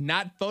mother-in-law was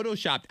not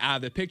photoshopped out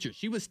of the picture.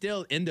 She was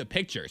still in the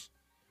pictures.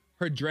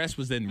 Her dress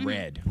was in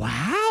red.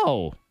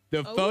 Wow.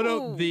 The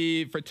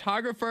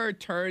photographer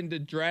turned the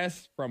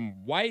dress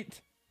from white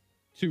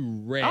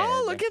to red.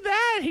 Oh, look at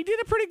that. He did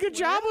a pretty good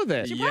job with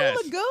it. She probably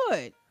looked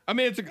good. I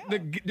mean,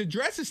 the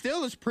dress is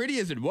still as pretty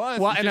as it was.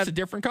 Well, it's and just a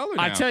different color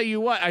now. I tell you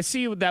what, I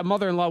see what that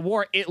mother-in-law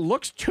wore. It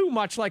looks too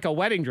much like a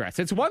wedding dress.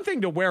 It's one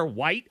thing to wear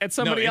white at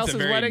somebody else's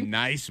it's a very wedding.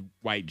 nice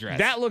white dress.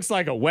 That looks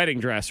like a wedding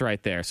dress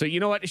right there. So you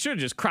know what? It should have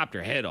just cropped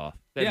her head off.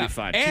 That'd be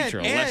fine. Teach her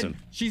a lesson.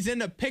 She's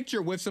in a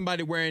picture with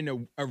somebody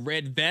wearing a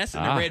red vest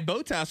and a red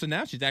bow tie, so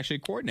now she's actually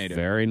coordinated.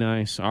 Very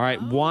nice. All right.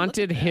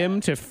 Wanted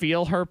him to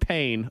feel her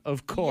pain,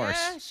 of course.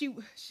 Yeah,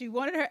 she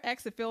wanted her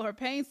ex to feel her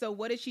pain. So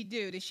what did she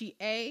do? Did she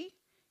A,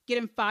 get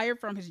him fired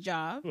from his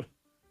job?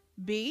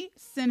 B,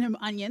 send him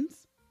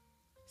onions?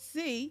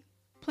 C,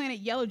 planted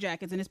yellow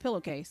jackets in his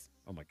pillowcase?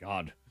 Oh my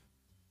God.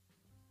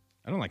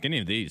 I don't like any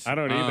of these. I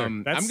don't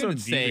either. That's I'm so gonna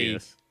say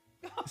devious.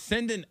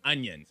 send in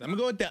onions. I'm gonna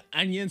go with the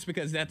onions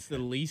because that's the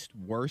least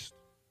worst.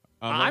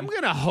 I'm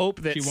going to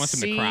hope that She wants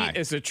him to C cry.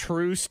 is a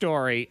true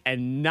story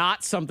and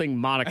not something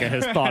Monica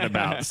has thought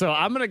about. So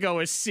I'm going to go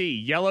with C,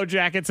 yellow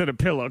jackets and a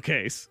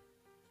pillowcase.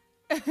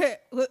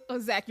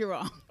 Zach, you're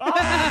wrong.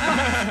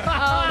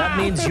 That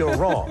means you're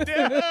wrong.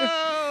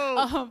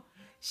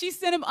 She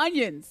sent him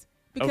onions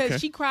because Okay.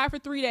 she cried for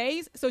 3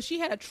 days. So she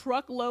had a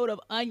truckload of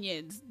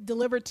onions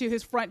delivered to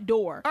his front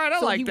door. All right, I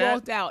so like he that.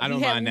 walked out. I don't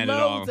he had mind that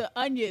at all. loads of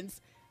onions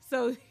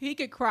so he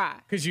could cry.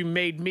 Because you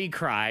made me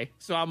cry,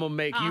 so I'm going to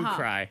make you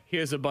cry.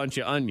 Here's a bunch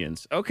of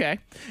onions. Okay.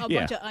 A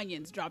bunch of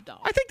onions dropped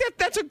off. I think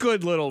that's a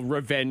good little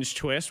revenge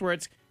twist where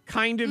it's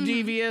kind of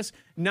devious,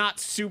 not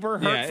super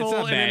hurtful Yeah, it's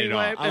not in bad any at all.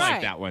 way. I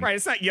like that one. Right,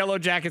 it's not Yellow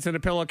Jackets in a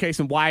pillowcase,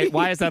 and why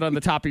is that on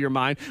the top of your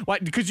mind? Why?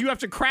 Because you have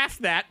to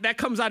craft that. That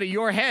comes out of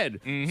your head.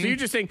 So you're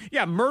just saying,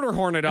 yeah, murder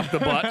hornet up the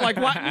butt. Like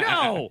what?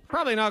 No.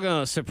 Probably not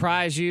going to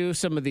surprise you.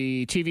 Some of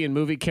the TV and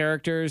movie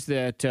characters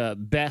that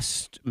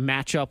best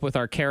match up with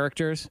our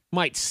characters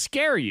might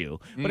scare you,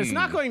 but it's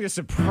not going to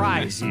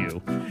surprise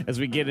you as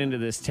we get into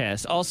this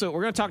test. Also,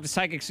 we're going to talk to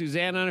Psychic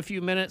Susanna in a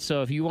few minutes,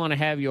 so if you want to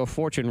have your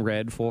fortune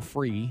read for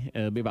free,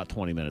 it'll be about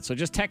 20 minutes. So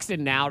just text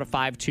in now to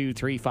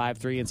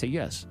 52353 and say,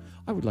 yes,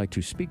 I would like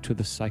to speak to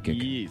the psychic.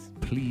 Yes.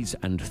 Please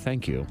and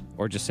thank you.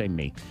 Or just say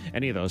me.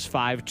 Any of those,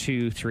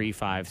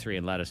 52353,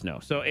 and let us know.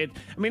 So it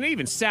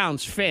even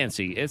sounds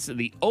fancy. It's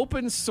the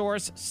Open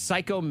Source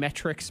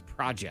Psychometrics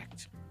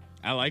Project.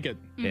 I like it.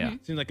 Yeah.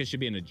 Seems like it should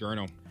be in a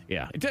journal.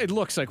 Yeah, it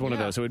looks like one of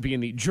those. It would be in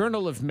the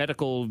Journal of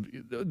Medical,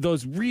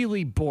 those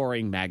really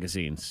boring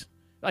magazines.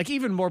 Like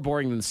even more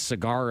boring than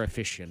Cigar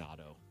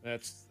Aficionado.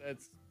 That's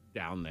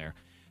down there.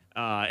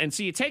 And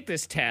so you take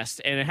this test,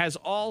 and it has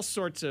all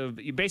sorts of.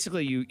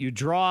 You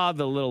draw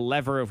the little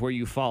lever of where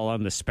you fall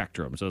on the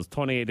spectrum. So it's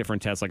 28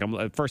 different tests. Like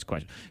first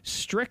question: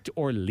 strict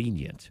or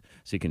lenient?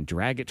 So you can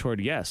drag it toward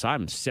yes,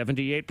 I'm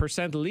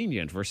 78%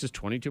 lenient versus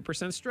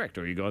 22% strict,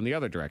 or you go in the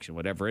other direction,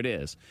 whatever it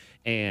is.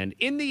 And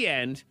in the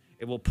end,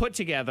 it will put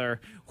together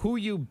who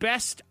you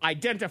best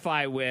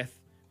identify with,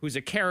 who's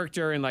a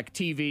character in like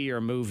TV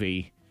or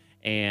movie.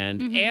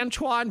 And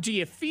Antoine, do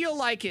you feel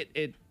like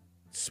it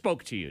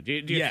spoke to you? Do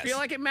you Yes. feel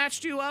like it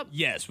matched you up?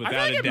 Yes, I without feel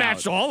like a it doubt.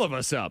 matched all of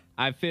us up.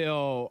 I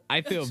feel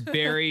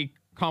very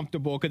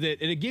comfortable because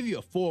it'll give you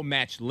a full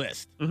match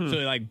list. So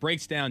it like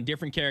breaks down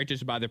different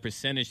characters by the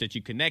percentage that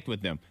you connect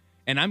with them.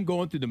 And I'm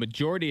going through the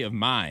majority of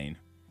mine,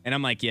 and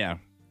I'm like, yeah,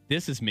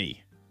 this is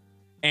me.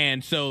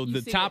 And so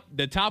the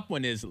top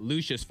one is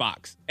Lucius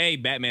Fox.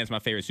 Batman's my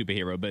favorite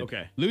superhero, but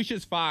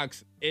Lucius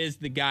Fox is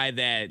the guy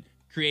that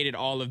created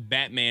all of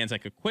Batman's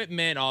like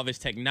equipment, all of his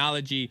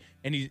technology,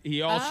 and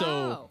he's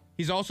also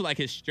like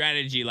his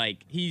strategy,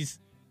 like he's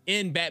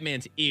in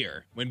Batman's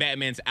ear when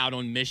Batman's out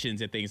on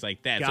missions and things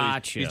like that.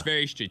 Gotcha. So he's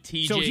very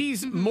strategic. So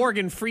he's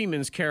Morgan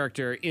Freeman's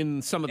character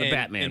in some of the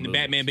Batman and the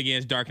movies. Batman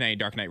Begins, Dark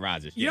Knight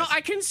Rises. You know,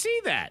 I can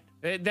see that.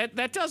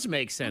 That does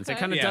make sense. It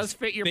kind of does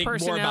fit your Think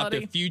personality. more about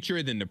the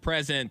future than the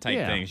present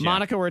type things. Yeah.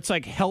 Monica, where it's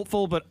like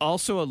helpful, but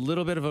also a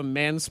little bit of a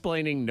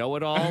mansplaining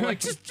know-it-all. Like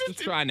just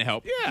trying to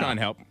help. Yeah. Trying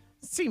to help.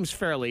 Seems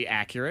fairly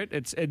accurate.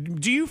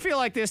 Do you feel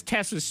like this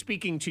test was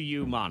speaking to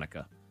you,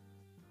 Monica?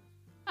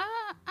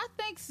 I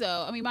think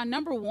so. I mean, my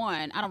number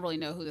one, I don't really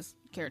know who this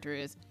character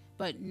is,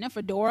 but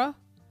Nymphadora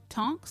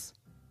Tonks.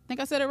 I think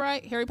I said it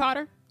right. Harry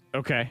Potter.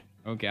 Okay.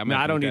 Okay,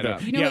 I don't either.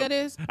 You know who that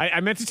is?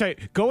 I meant to say,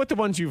 go with the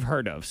ones you've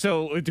heard of.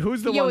 So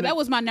who's the one? That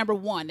was my number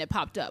one that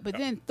popped up. But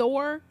then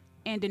Thor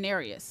and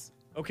Daenerys.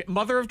 Okay,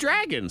 Mother of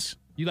Dragons.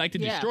 You like to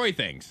destroy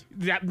things.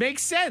 That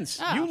makes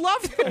sense. You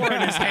love Thor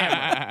and his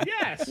hammer.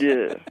 Yes.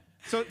 Yeah.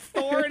 So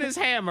Thor and his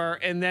hammer,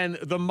 and then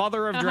the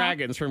Mother of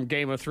Dragons from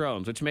Game of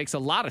Thrones, which makes a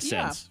lot of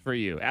sense for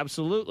you.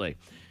 Absolutely.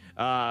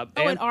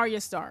 And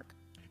Arya Stark.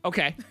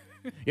 Okay.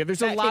 Yeah,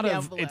 there's a That lot came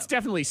of, down it's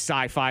definitely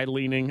sci-fi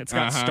leaning. It's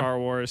got Star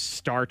Wars,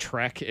 Star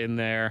Trek in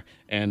there,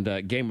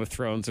 and Game of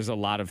Thrones. There's a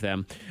lot of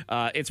them.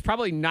 It's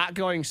probably not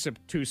going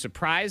to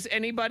surprise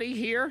anybody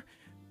here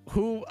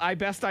who I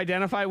best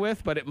identify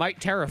with, but it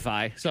might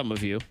terrify some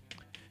of you.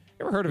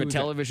 Ever heard of a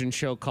television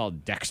show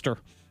called Dexter?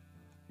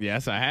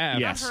 Yes, I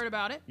have. Yes. I've heard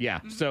about it. Yeah,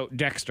 so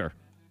Dexter,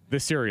 the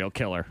serial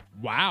killer.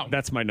 Wow.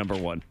 That's my number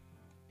one.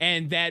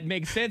 And that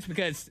makes sense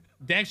because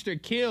Dexter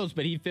kills,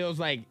 but he feels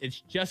like it's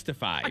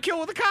justified. I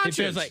kill with a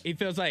conscience. He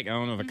feels like I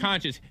don't know if a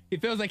conscience. He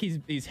feels like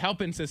he's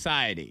helping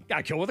society.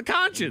 I kill with a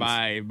conscience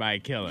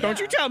by killing. Don't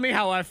you tell me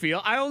how I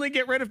feel. I only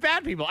get rid of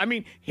bad people. I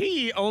mean,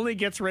 he only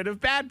gets rid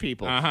of bad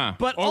people.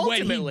 But or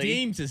ultimately, what he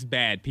deems as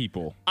bad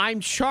people.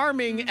 I'm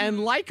charming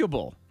and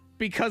likable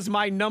because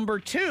my number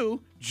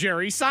two,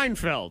 Jerry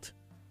Seinfeld.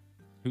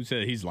 Who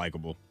said he's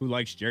likable? Who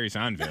likes Jerry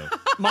Seinfeld?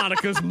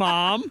 Monica's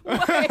mom.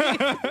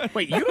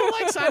 Wait, you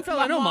don't like Seinfeld?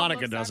 I know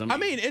Monica doesn't. I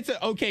mean, it's an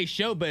okay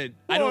show, but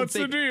I What's don't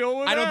think the deal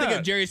with I don't think that?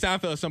 of Jerry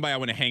Seinfeld as somebody I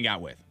want to hang out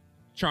with.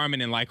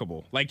 Charming and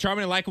likable. Like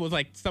charming and likable is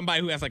like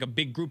somebody who has like a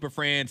big group of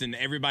friends and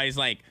everybody's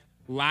like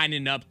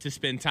lining up to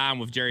spend time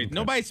with Jerry. Okay.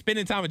 Nobody's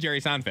spending time with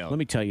Jerry Seinfeld. Let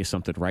me tell you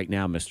something right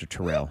now, Mr.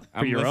 Terrell. For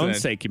I'm your own listening.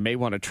 sake, you may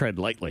want to tread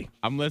lightly.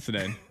 I'm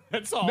listening.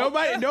 That's all.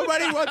 Nobody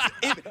wants.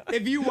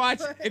 If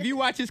you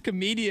watch his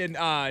comedian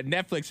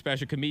Netflix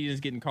special, comedians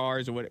getting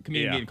cars or what?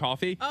 Comedian getting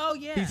coffee. Oh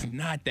yeah. He's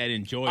not that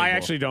enjoyable. I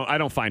actually don't. I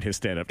don't find his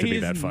stand-up to be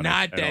that funny. He's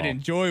not at that all.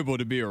 enjoyable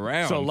to be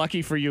around. So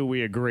lucky for you,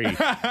 we agree.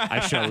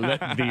 I shall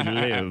let thee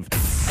live.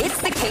 It's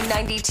the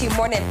K92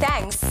 Morning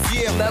Thangs.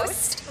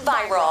 Most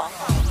viral.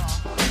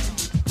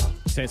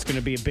 Say it's going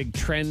to be a big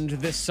trend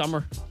this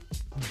summer.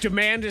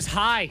 Demand is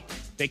high.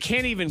 They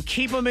can't even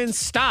keep them in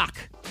stock.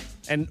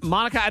 And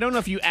Monica, I don't know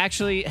if you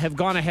actually have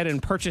gone ahead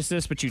and purchased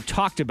this, but you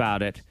talked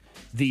about it.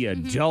 The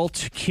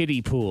adult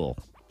kiddie pool.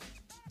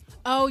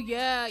 Oh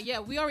yeah.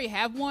 We already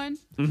have one.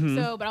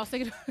 So, but I was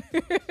thinking,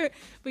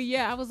 but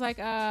yeah, I was like,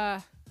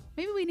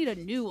 maybe we need a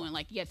new one.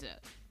 Like you have to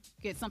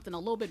get something a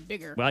little bit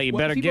bigger. Well, you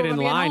better people get are in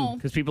gonna be at line home.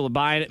 because people are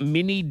buying it.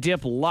 Mini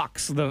Dip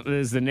Lux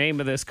is the name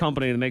of this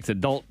company that makes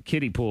adult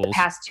kiddie pools. The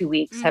past 2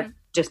 weeks have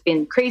just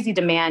been crazy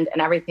demand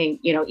and everything,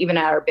 even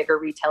at our bigger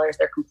retailers,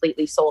 they're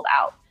completely sold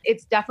out.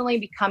 It's definitely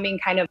becoming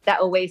kind of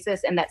that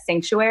oasis and that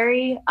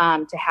sanctuary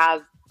to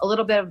have a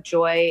little bit of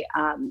joy,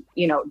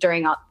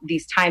 during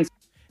these times.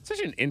 It's such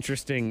an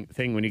interesting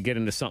thing when you get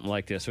into something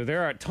like this, where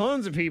there are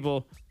tons of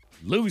people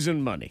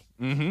losing money.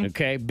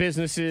 Okay,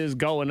 businesses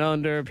going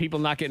under, people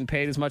not getting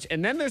paid as much,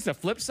 and then there's the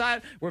flip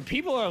side where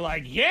people are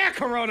like, "Yeah,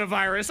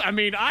 coronavirus. I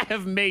mean, I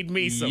have made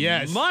me some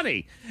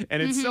money,"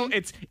 and it's so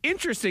it's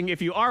interesting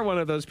if you are one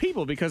of those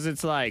people because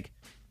it's like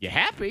you're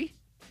happy,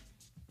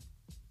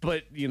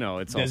 but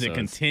it's does also, it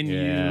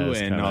continue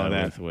it's and kinda all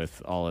that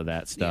with all of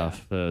that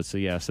stuff.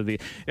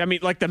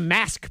 Like the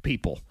mask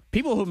people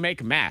who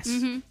make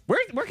masks.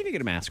 Where can you get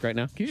a mask right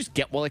now? Can you just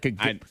get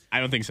I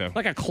don't think so.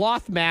 Like a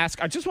cloth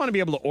mask? I just want to be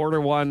able to order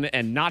one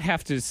and not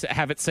have to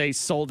have it say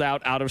sold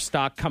out of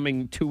stock,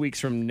 coming 2 weeks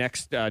from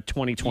next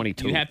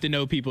 2022. You have to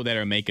know people that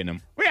are making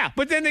them. Well, yeah,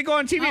 but then they go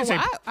on TV and say,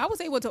 I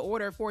was able to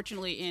order,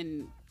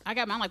 fortunately, I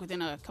got mine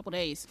within a couple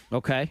days.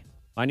 okay,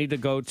 I need to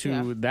go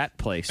to that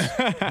place.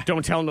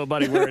 Don't tell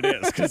nobody where it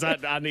is because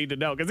I need to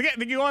know. Because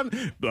again, you go on,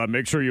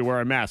 make sure you wear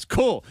a mask.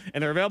 Cool.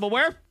 And they're available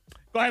where?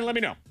 Go ahead and let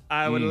me know.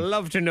 I would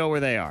love to know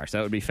where they are. So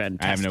that would be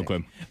fantastic. I have no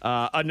clue.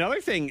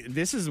 Another thing,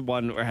 this is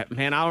one where,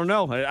 man, I don't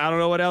know. I don't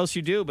know what else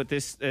you do, but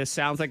this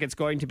sounds like it's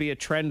going to be a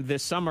trend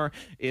this summer,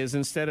 is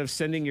instead of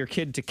sending your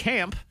kid to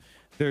camp,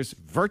 there's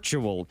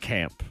virtual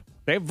camp.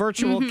 They have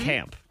virtual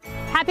camp.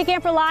 Happy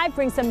Camper Live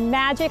brings some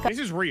magic. This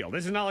is real.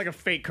 This is not like a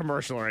fake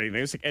commercial or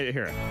anything. It's like,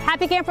 here.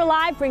 Happy Camper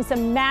Live brings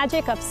some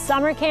magic of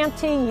summer camp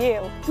to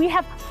you. We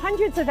have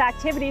hundreds of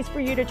activities for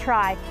you to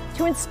try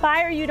to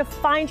inspire you to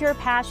find your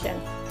passion.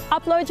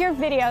 Upload your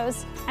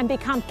videos and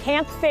become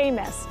camp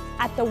famous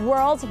at the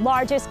world's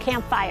largest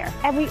campfire.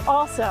 And we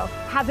also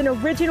have an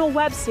original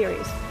web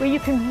series where you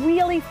can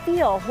really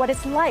feel what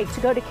it's like to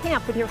go to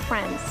camp with your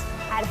friends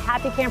at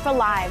Happy Camper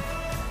Live.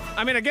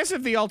 I mean, I guess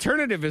if the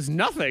alternative is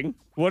nothing,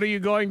 what are you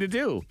going to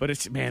do? But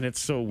it's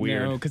so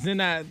weird. No, because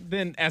then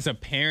as a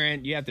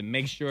parent, you have to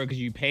make sure, because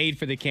you paid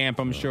for the camp,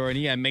 I'm sure, and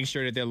you got to make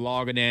sure that they're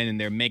logging in and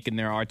they're making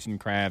their arts and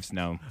crafts.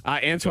 No.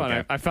 Antoine,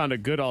 Okay. I found a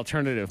good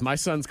alternative. My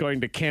son's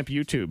going to Camp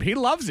YouTube. He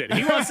loves it.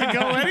 He wants to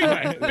go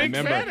anyway. Big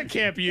fan of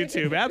Camp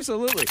YouTube.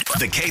 Absolutely.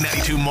 The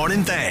K92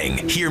 Morning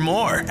Thing. Hear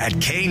more at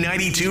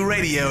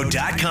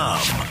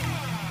K92Radio.com.